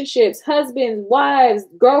 relationships, husbands, wives,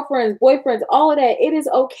 girlfriends, boyfriends, all of that. It is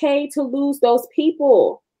okay to lose those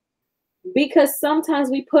people, because sometimes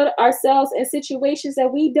we put ourselves in situations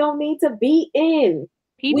that we don't need to be in.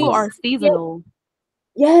 People are seasonal.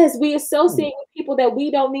 Yes, we associate with people that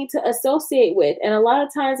we don't need to associate with. And a lot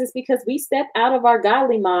of times it's because we step out of our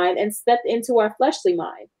godly mind and step into our fleshly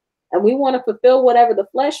mind. And we want to fulfill whatever the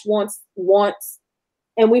flesh wants,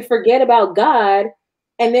 and we forget about God.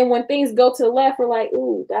 And then when things go to the left, we're like,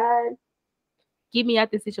 ooh, God, get me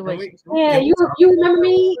out this situation. Yeah, you remember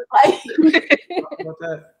me? Like, about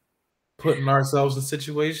that? Putting ourselves in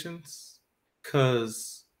situations,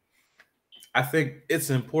 because I think it's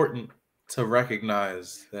important to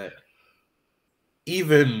recognize that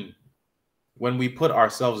even when we put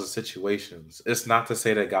ourselves in situations, it's not to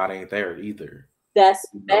say that God ain't there either. That's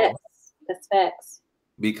facts. That's facts.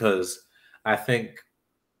 Because I think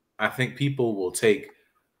people will take,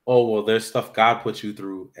 oh, well, there's stuff God put you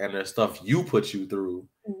through and there's stuff you put you through.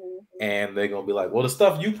 And they're going to be like, well, the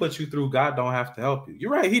stuff you put you through, God don't have to help you.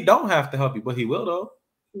 You're right. He don't have to help you, but he will, though.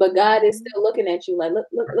 But God is still looking at you like, look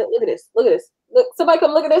at this. Look at this. Look, somebody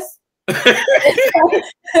come look at this.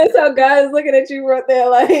 That's how God is looking at you right there.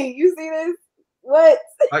 Like, you see this? What?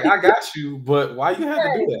 Like, I got you, but why you have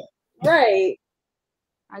to do that? Right.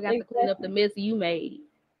 I got to clean up the mess you made.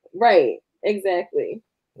 Right. Exactly.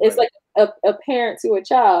 Right. It's like a parent to a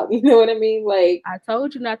child. You know what I mean? Like, I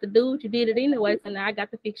told you not to do it. You did it anyway, so now I got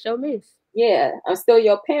to fix your mess. Yeah. I'm still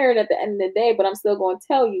your parent at the end of the day, but I'm still going to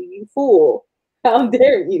tell you, you fool. How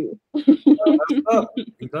dare you?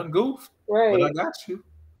 You done goofed. Right. But I got you.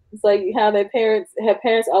 It's like how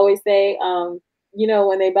parents always say, you know,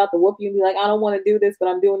 when they about to whoop you and be like, I don't want to do this, but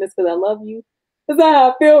I'm doing this because I love you. That's not how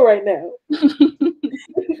I feel right now.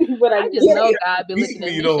 But I just know God be looking at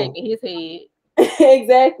me shaking his head.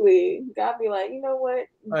 Exactly. God be like, you know what?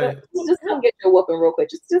 Right. Just come get your whooping real quick.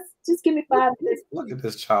 Just give me 5 minutes. Look at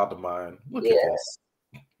this child of mine. Look at this.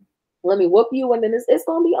 Let me whoop you, and then it's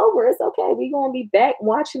gonna be over. It's okay. We're gonna be back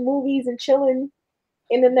watching movies and chilling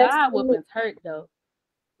in the next. God whoopings hurt though.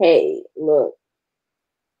 Hey, look.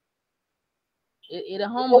 It'll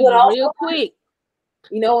humble you real quick.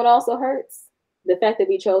 You know what also hurts? The fact that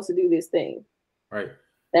we chose to do this thing. Right.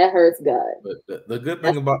 That hurts God. But the good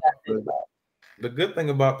thing about the good thing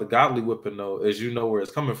about the godly whipping though is you know where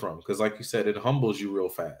it's coming from, because like you said, it humbles you real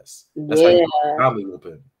fast. That's how you know godly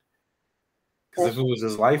whipping. Because if it was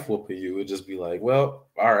just life whooping you, it'd just be like, well,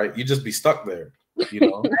 all right, you just be stuck there. You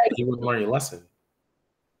know, you wouldn't learn your lesson.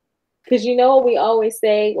 Because you know what we always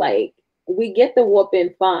say, like, we get the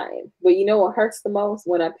whooping fine, but you know what hurts the most?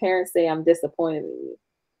 When our parents say, I'm disappointed in you.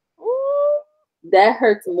 Ooh, that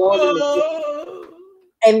hurts more than the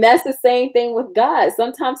And that's the same thing with God.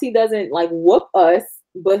 Sometimes he doesn't like whoop us,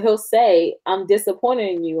 but he'll say, I'm disappointed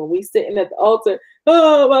in you. And we sitting at the altar,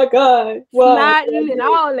 oh my God. Well, not even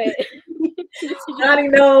all that. Snotty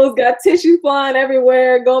nose, got tissue flying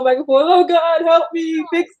everywhere, going back and forth. Oh God, help me,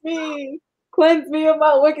 fix me, cleanse me of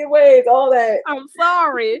my wicked ways, all that. I'm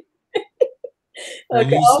sorry. Like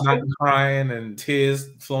you snot crying and tears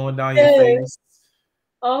flowing down your face.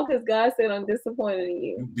 All because God said I'm disappointed in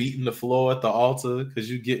you. You beating the floor at the altar because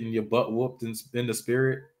you getting your butt whooped in the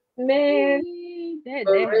spirit. Man, that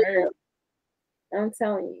hurt. I'm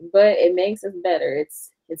telling you, but it makes us better.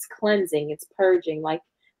 It's cleansing, it's purging. Like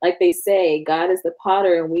they say, God is the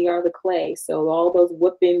potter and we are the clay. So all those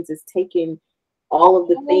whoopings is taking all of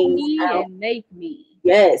the things out. And make me.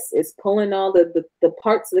 Yes, it's pulling all the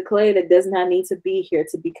parts of the clay that does not need to be here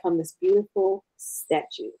to become this beautiful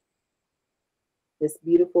statue. This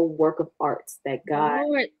beautiful work of art that God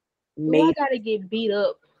made. I gotta get beat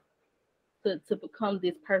up to become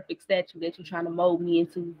this perfect statue that you're trying to mold me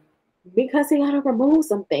into? Because he got to remove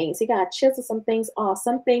some things. He got to chisel some things off.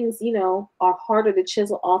 Some things, you know, are harder to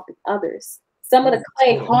chisel off than others. Some of the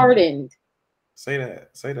clay hardened. Say that.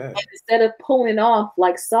 And instead of pulling off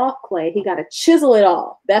like soft clay, he got to chisel it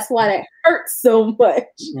off. That's why that hurts so much.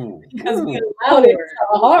 Because we allowed it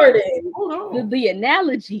to harden. The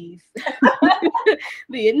analogies.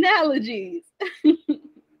 The analogies.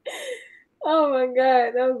 Oh my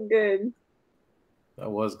God, that was good. That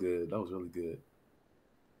was good. That was really good.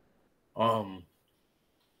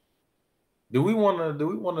 Do we want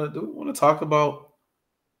to talk about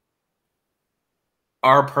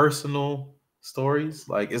our personal stories?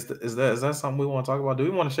 Like, is that something we want to talk about? Do we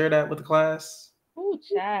want to share that with the class? Oh,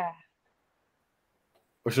 child.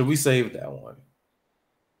 Or should we save that one?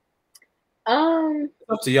 It's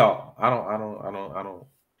up to y'all. I don't.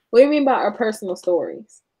 What do you mean by our personal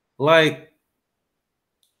stories? Like,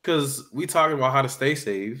 because we talking about how to stay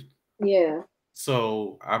saved. Yeah.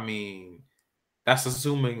 So I mean, that's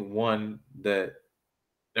assuming one that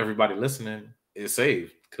everybody listening is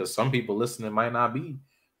saved, because some people listening might not be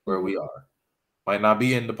where we are, might not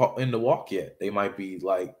be in the walk yet. They might be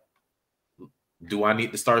like, do I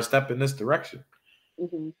need to start stepping this direction?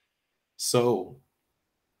 So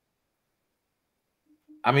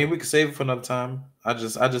I mean, we could save it for another time. I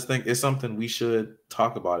just think it's something we should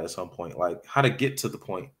talk about at some point, like how to get to the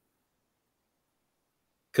point.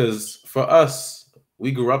 Because for us,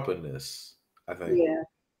 we grew up in this, I think. Yeah.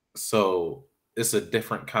 So it's a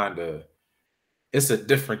different kind of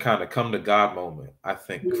come to God moment, I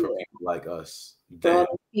think, for people like us. For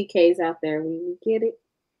all the PKs out there, we get it.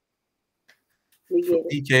 We get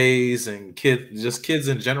it. PKs and kids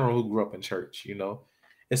in general who grew up in church, you know,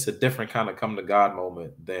 it's a different kind of come to God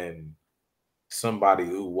moment than somebody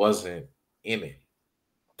who wasn't in it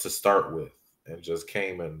to start with and just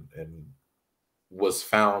came and was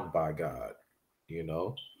found by God, you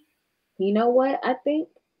know. You know what? I think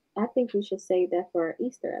we should save that for our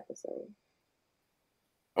Easter episode.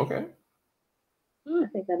 Okay. I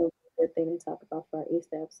think that'll be a good thing to talk about for our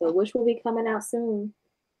Easter episode, which will be coming out soon.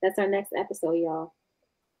 That's our next episode, y'all.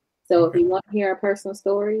 So if you want to hear our personal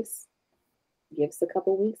stories, give us a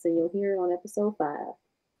couple weeks and you'll hear it on episode 5.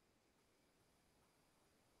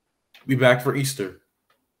 Be back for Easter.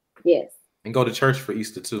 Yes. And go to church for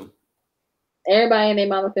Easter too. Everybody and their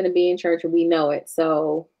mama finna be in church and we know it.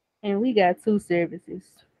 So. And we got 2 services.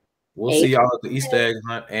 We'll see y'all at the Easter egg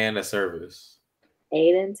hunt and the service.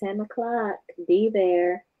 8 and 10 o'clock. Be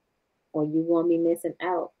there or you won't be missing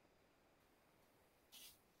out.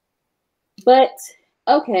 But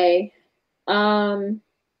okay.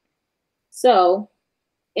 So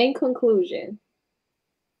in conclusion,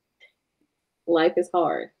 life is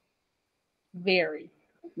hard. Very.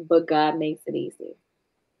 But God makes it easy.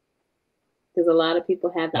 Because a lot of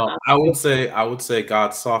people have the option. I would say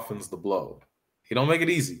God softens the blow. He don't make it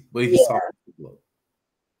easy, but he softens the blow.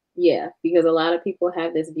 Yeah, because a lot of people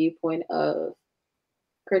have this viewpoint of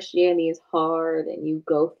Christianity is hard and you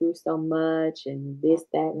go through so much and this,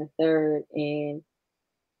 that, and the third. And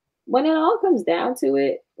when it all comes down to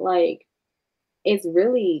it, like, it's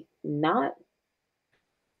really not.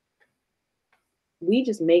 We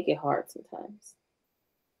just make it hard sometimes.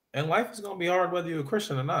 And life is going to be hard whether you're a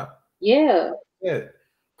Christian or not. Yeah. Yeah.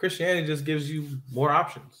 Christianity just gives you more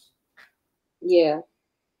options. Yeah.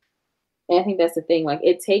 And I think that's the thing. Like,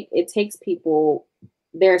 it takes people,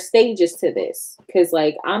 there are stages to this. Because,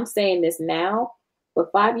 like, I'm saying this now,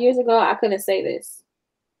 but 5 years ago, I couldn't say this.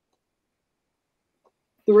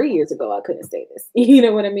 3 years ago, I couldn't say this. You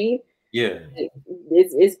know what I mean? Yeah.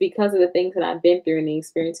 It's because of the things that I've been through and the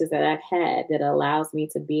experiences that I've had that allows me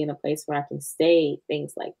to be in a place where I can say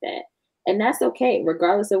things like that. And that's okay.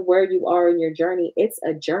 Regardless of where you are in your journey, it's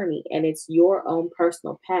a journey and it's your own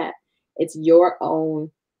personal path. It's your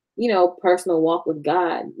own, personal walk with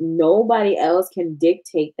God. Nobody else can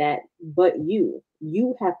dictate that but you.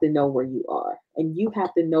 You have to know where you are and you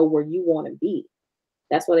have to know where you want to be.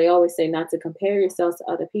 That's why they always say not to compare yourselves to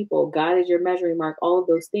other people. God is your measuring mark, all of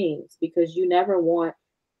those things, because you never want,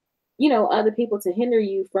 other people to hinder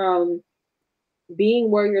you from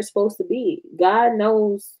being where you're supposed to be. God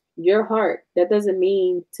knows your heart. That doesn't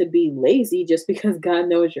mean to be lazy just because God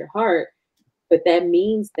knows your heart, but that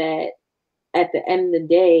means that at the end of the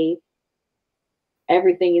day,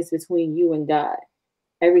 everything is between you and God.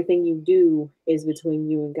 Everything you do is between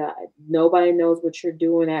you and God. Nobody knows what you're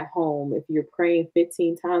doing at home. If you're praying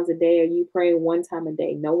 15 times a day or you praying 1 time a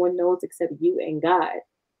day, no one knows except you and God.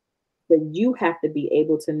 But you have to be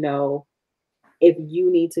able to know if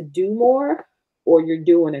you need to do more or you're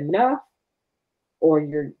doing enough or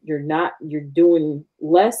you're doing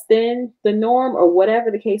less than the norm or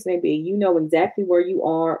whatever the case may be. You know exactly where you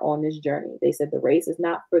are on this journey. They said the race is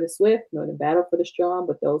not for the swift nor the battle for the strong,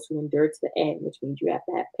 but those who endure to the end, which means you have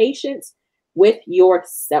to have patience with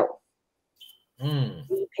yourself.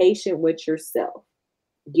 Be patient with yourself.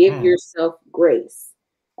 Give yourself grace.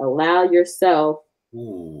 Allow yourself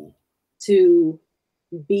to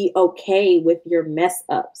be okay with your mess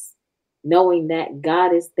ups, knowing that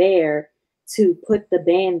God is there to put the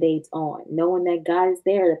band-aids on, knowing that God is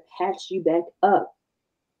there to patch you back up.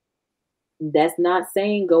 That's not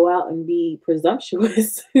saying go out and be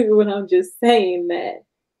presumptuous when I'm just saying that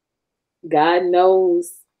God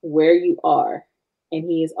knows where you are and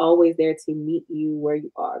he is always there to meet you where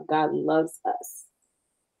you are. God loves us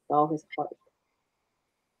with all his heart.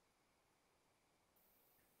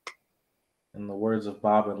 In the words of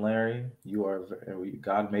Bob and Larry,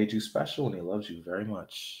 God made you special and he loves you very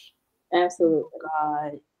much. Absolutely.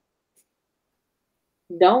 God.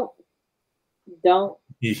 Don't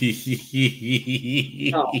No.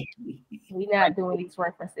 We're not doing these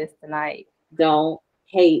references tonight. Don't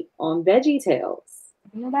hate on Veggie Tales.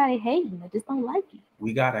 Nobody hating. I just don't like it.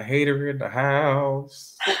 We got a hater in the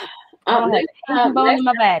house. I don't have any bone in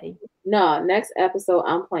my body. No, next episode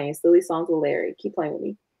I'm playing Silly Songs with Larry. Keep playing with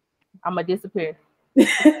me. I'm gonna disappear. You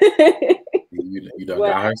done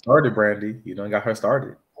got her started, Brandy. You done got her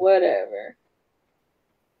started. Whatever.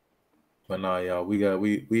 But no, y'all,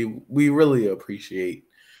 we really appreciate.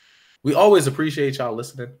 We always appreciate y'all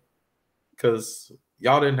listening, because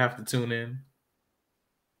y'all didn't have to tune in.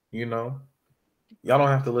 You know, y'all don't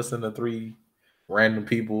have to listen to 3 random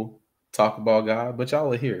people talk about God, but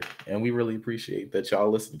y'all are here, and we really appreciate that y'all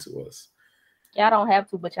listen to us. Y'all don't have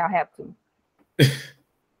to, but y'all have to.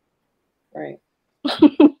 Right.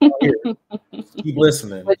 Keep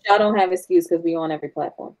listening. But y'all don't have excuse, because we on every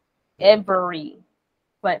platform. Every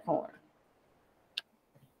platform.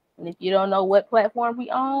 And if you don't know what platform we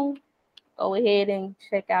on, go ahead and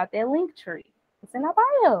check out that link tree. It's in our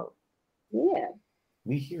bio. Yeah.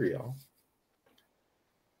 We hear y'all.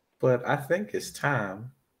 But I think it's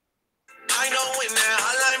time. I know when that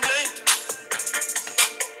hotline blink,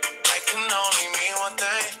 I can only mean one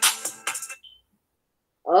thing.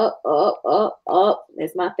 Up.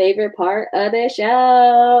 It's my favorite part of the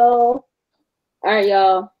show. All right,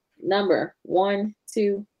 y'all. Number 1,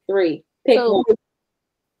 2, 3. Pick 1.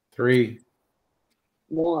 3.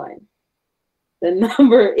 1. The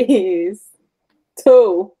number is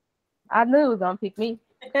 2. I knew it was gonna pick me.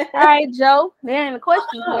 All right, Joe. There ain't a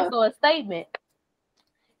question, more so a statement.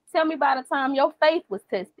 Tell me about the time your faith was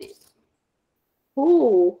tested.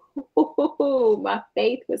 Ooh, my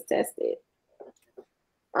faith was tested.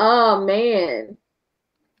 Oh man.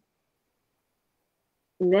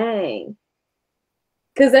 Dang.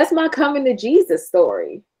 Because that's my coming to Jesus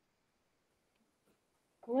story.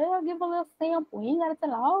 Well, give a little sample. You ain't gotta tell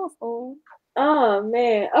the whole story. Oh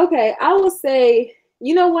man. Okay. I will say,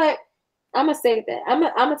 you know what? I'm gonna say that. I'm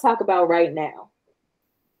gonna talk about right now.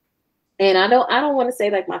 And I don't want to say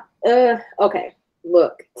like my okay.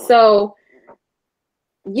 Look. So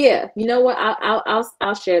yeah, you know what?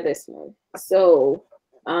 I'll share this one. So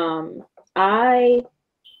I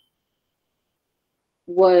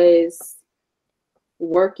was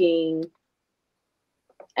working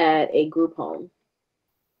at a group home.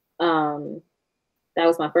 That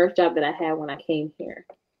was my first job that I had when I came here.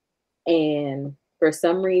 And for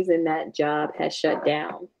some reason that job has shut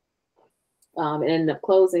down. It ended up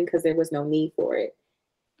closing because there was no need for it.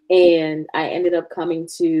 And I ended up coming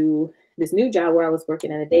to this new job where I was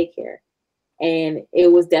working at a daycare. And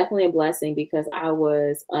it was definitely a blessing because I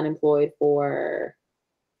was unemployed for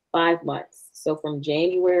 5 months. So from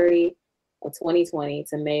January of 2020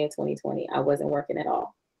 to May of 2020, I wasn't working at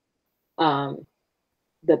all.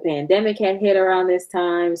 The pandemic had hit around this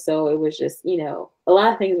time. So it was just, you know, a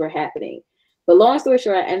lot of things were happening. But long story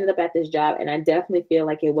short, I ended up at this job, and I definitely feel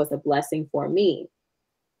like it was a blessing for me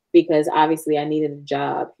because obviously I needed a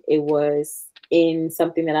job. It was in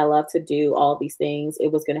something that I love to do, all these things.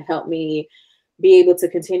 It was going to help me be able to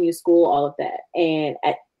continue school, all of that. And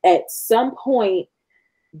at some point,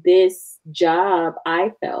 this job,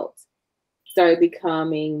 I felt, started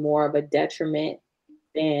becoming more of a detriment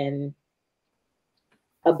than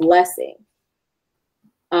a blessing.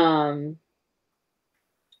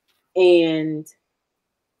 And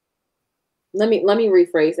let me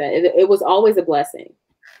rephrase that. It was always a blessing,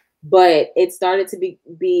 but it started to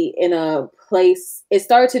be in a place. It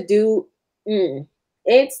started to do.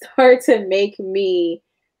 It started to make me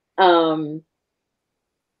kind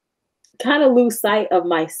of lose sight of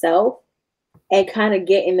myself and kind of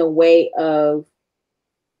get in the way of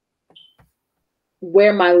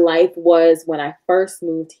where my life was when I first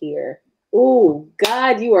moved here. Ooh,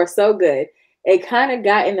 God, you are so good. It kind of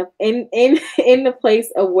got in the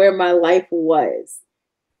place of where my life was.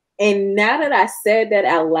 And now that I said that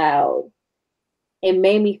out loud, it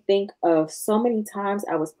made me think of so many times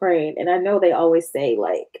I was praying. And I know they always say,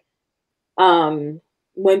 like,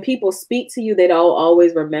 when people speak to you, they don't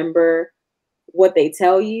always remember what they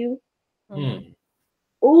tell you.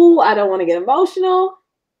 Ooh, I don't want to get emotional.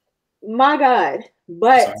 My God.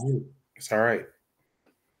 But it's all right.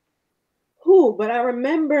 Ooh, but I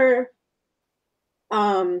remember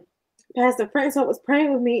Pastor Francis was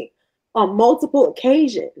praying with me on multiple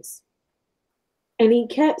occasions. And he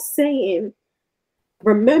kept saying,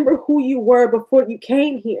 remember who you were before you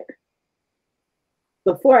came here.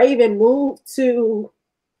 Before I even moved to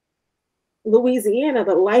Louisiana,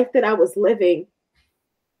 the life that I was living,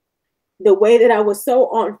 the way that I was so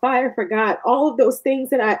on fire for God, all of those things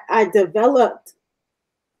that I developed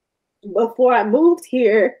before I moved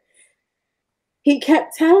here, He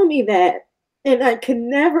kept telling me that, and I could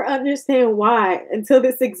never understand why until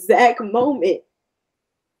this exact moment.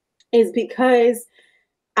 Is because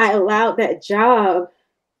I allowed that job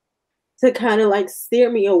to kind of like steer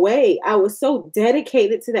me away. I was so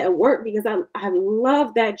dedicated to that work because I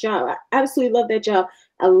love that job. I absolutely love that job.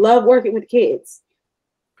 I love working with kids.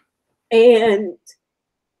 And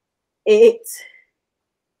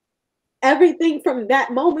everything from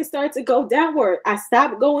that moment started to go downward. I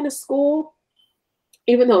stopped going to school,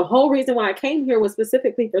 even though the whole reason why I came here was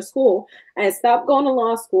specifically for school. I had stopped going to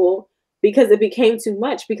law school because it became too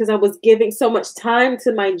much, because I was giving so much time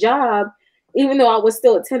to my job, even though I was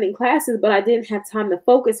still attending classes, but I didn't have time to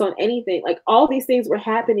focus on anything. Like, all these things were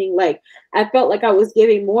happening. Like, I felt like I was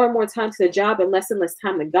giving more and more time to the job and less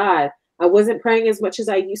time to God. I wasn't praying as much as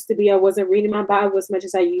I used to be. I wasn't reading my Bible as much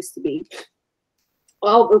as I used to be.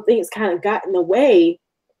 All the things kind of got in the way,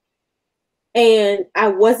 and I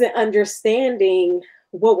wasn't understanding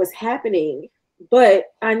what was happening. But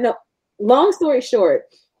I know, long story short,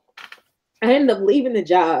 I ended up leaving the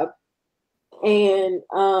job, and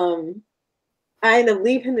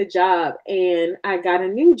I got a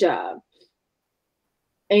new job.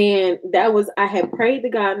 And that was, I had prayed to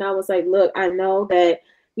God, and I was like, look, I know that,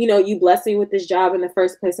 you know, you blessed me with this job in the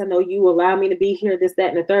first place. I know you allow me to be here, this, that,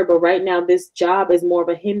 and the third, but right now this job is more of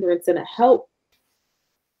a hindrance than a help.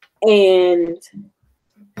 And,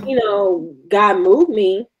 you know, God moved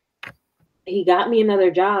me. He got me another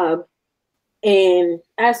job. And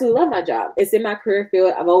I absolutely love my job. It's in my career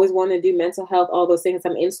field. I've always wanted to do mental health, all those things.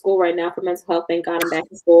 I'm in school right now for mental health. Thank God I'm back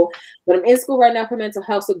in school. But I'm in school right now for mental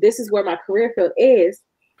health. So this is where my career field is.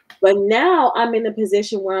 But now I'm in a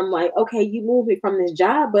position where I'm like, okay, you moved me from this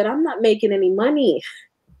job, but I'm not making any money.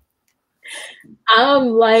 I'm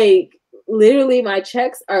like, literally, my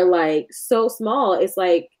checks are like so small. It's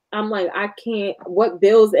like, I'm like, I can't, what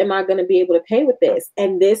bills am I going to be able to pay with this?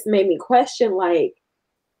 And this made me question, like,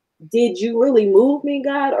 did you really move me,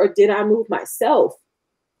 God, or did I move myself?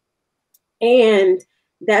 And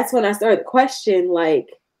that's when I started to question, like,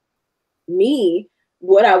 me,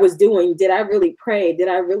 what I was doing. Did I really pray? Did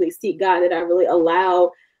I really seek God? Did I really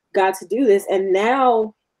allow God to do this? And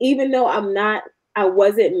now, even though I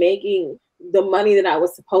wasn't making the money that I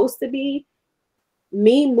was supposed to be,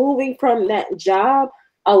 me moving from that job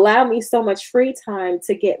allowed me so much free time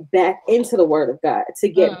to get back into the Word of God, to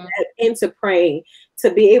get back into praying,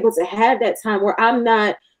 to be able to have that time where I'm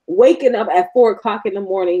not waking up at 4 o'clock in the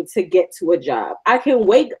morning to get to a job. I can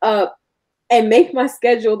wake up and make my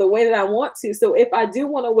schedule the way that I want to. So if I do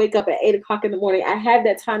want to wake up at 8 o'clock in the morning, I have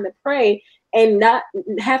that time to pray and not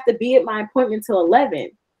have to be at my appointment till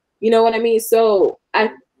 11. You know what I mean? So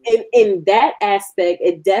in that aspect,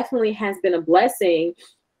 it definitely has been a blessing,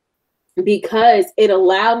 because it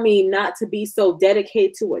allowed me not to be so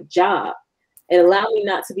dedicated to a job. It allowed me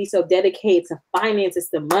not to be so dedicated to finances,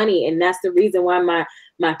 to money. And that's the reason why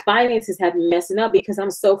my finances have been messing up, because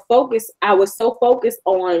I'm so focused. I was so focused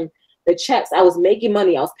on the checks. I was making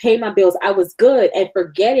money. I was paying my bills. I was good, and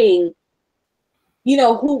forgetting, you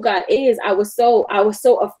know, who God is. I was so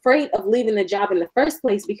afraid of leaving the job in the first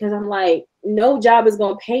place, because I'm like, no job is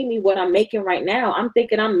going to pay me what I'm making right now. I'm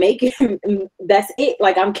thinking I'm making, that's it.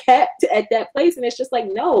 Like, I'm capped at that place. And it's just like,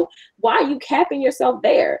 no, why are you capping yourself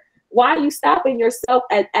there? Why are you stopping yourself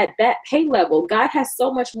at that pay level? God has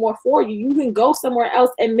so much more for you. You can go somewhere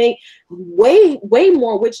else and make way, way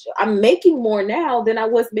more, which I'm making more now than I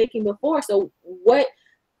was making before. So what,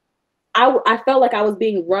 I felt like I was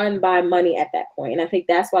being run by money at that point. And I think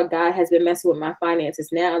that's why God has been messing with my finances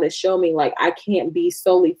now, to show me, like, I can't be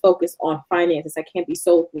solely focused on finances. I can't be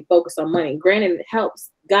solely focused on money. Granted, it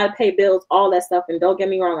helps. God pay bills, all that stuff. And don't get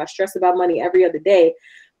me wrong, I stress about money every other day.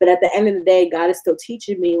 But at the end of the day, God is still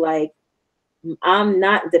teaching me, like, I'm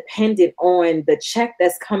not dependent on the check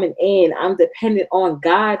that's coming in. I'm dependent on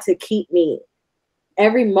God to keep me.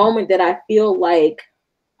 Every moment that I feel like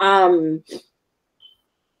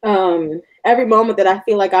every moment that I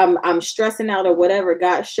feel like I'm stressing out or whatever,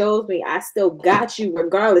 God shows me I still got you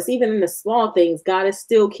regardless. Even in the small things, God is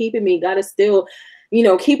still keeping me. God is still, you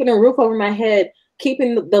know, keeping a roof over my head,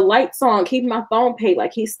 keeping the lights on, keeping my phone paid.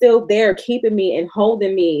 Like, he's still there keeping me and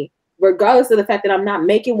holding me, regardless of the fact that I'm not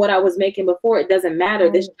making what I was making before. It doesn't matter.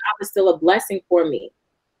 This job is still a blessing for me.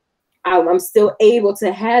 I'm still able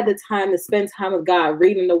to have the time to spend time with God,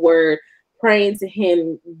 reading the Word, praying to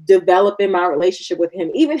Him, developing my relationship with Him,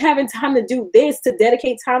 even having time to do this, to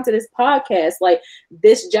dedicate time to this podcast. Like,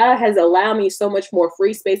 this job has allowed me so much more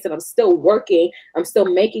free space, and I'm still working, I'm still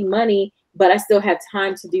making money, but I still have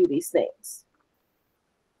time to do these things.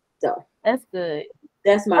 So that's good.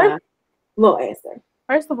 That's my little answer.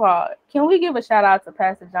 First of all, can we give a shout out to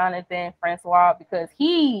Pastor Jonathan Francois, because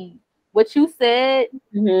what you said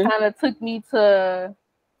kind of took me to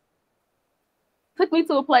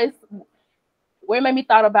a place where it made me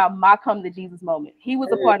thought about my come to Jesus moment. He was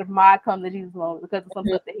a part of my come to Jesus moment because of some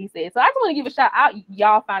stuff that he said. So I just want to give a shout out.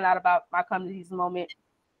 Y'all find out about my come to Jesus moment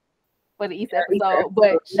for the East episode.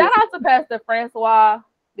 But shout out to Pastor Francois,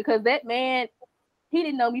 because that man, he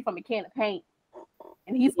didn't know me from a can of paint.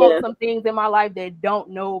 And he spoke some things in my life that don't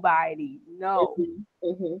nobody know.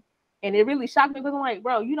 And it really shocked me because I'm like,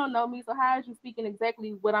 bro, you don't know me, so how is you speaking exactly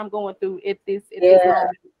what I'm going through at this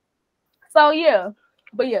moment? So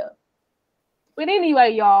but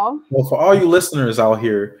anyway, y'all. Well, for all you listeners out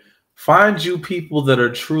here, find you people that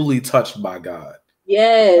are truly touched by God.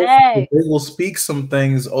 Yes. They will speak some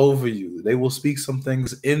things over you. They will speak some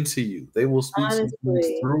things into you. They will speak some things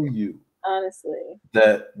through you. Honestly.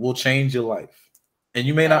 That will change your life. And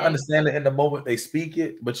you may not understand it in the moment they speak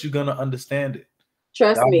it, but you're gonna understand it.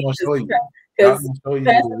 Trust me. God will show you. God will show you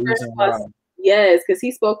the reason why. Yes, because he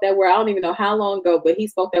spoke that word. I don't even know how long ago, but he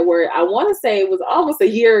spoke that word. I want to say it was almost a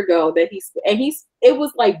year ago that it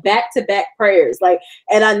was like back-to-back prayers. Like,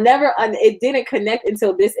 and it didn't connect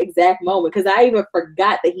until this exact moment, because I even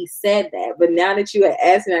forgot that he said that. But now that you had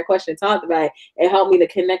asked me that question and talked about it, it helped me to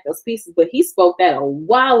connect those pieces. But he spoke that a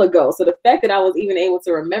while ago. So the fact that I was even able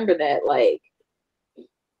to remember that, like,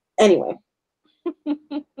 anyway.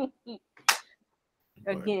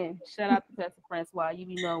 Again, shout out to Pastor Francois. You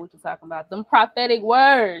be knowing what you're talking about. Them prophetic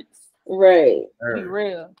words. Right. Be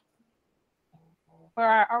real.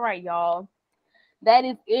 All right, y'all. That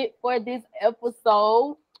is it for this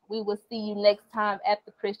episode. We will see you next time at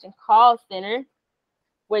the Christian Call Center,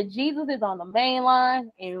 where Jesus is on the main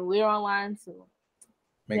line and we're on line too.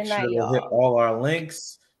 Make sure to hit all our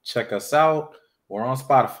links. Check us out. We're on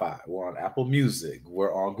Spotify. We're on Apple Music.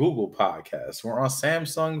 We're on Google Podcasts. We're on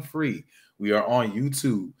Samsung Free. We are on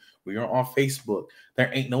YouTube. We are on Facebook. There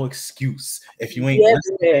ain't no excuse. If you ain't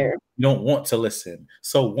listening, you don't want to listen.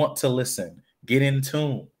 So want to listen. Get in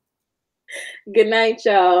tune. Good night,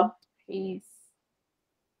 y'all. Peace.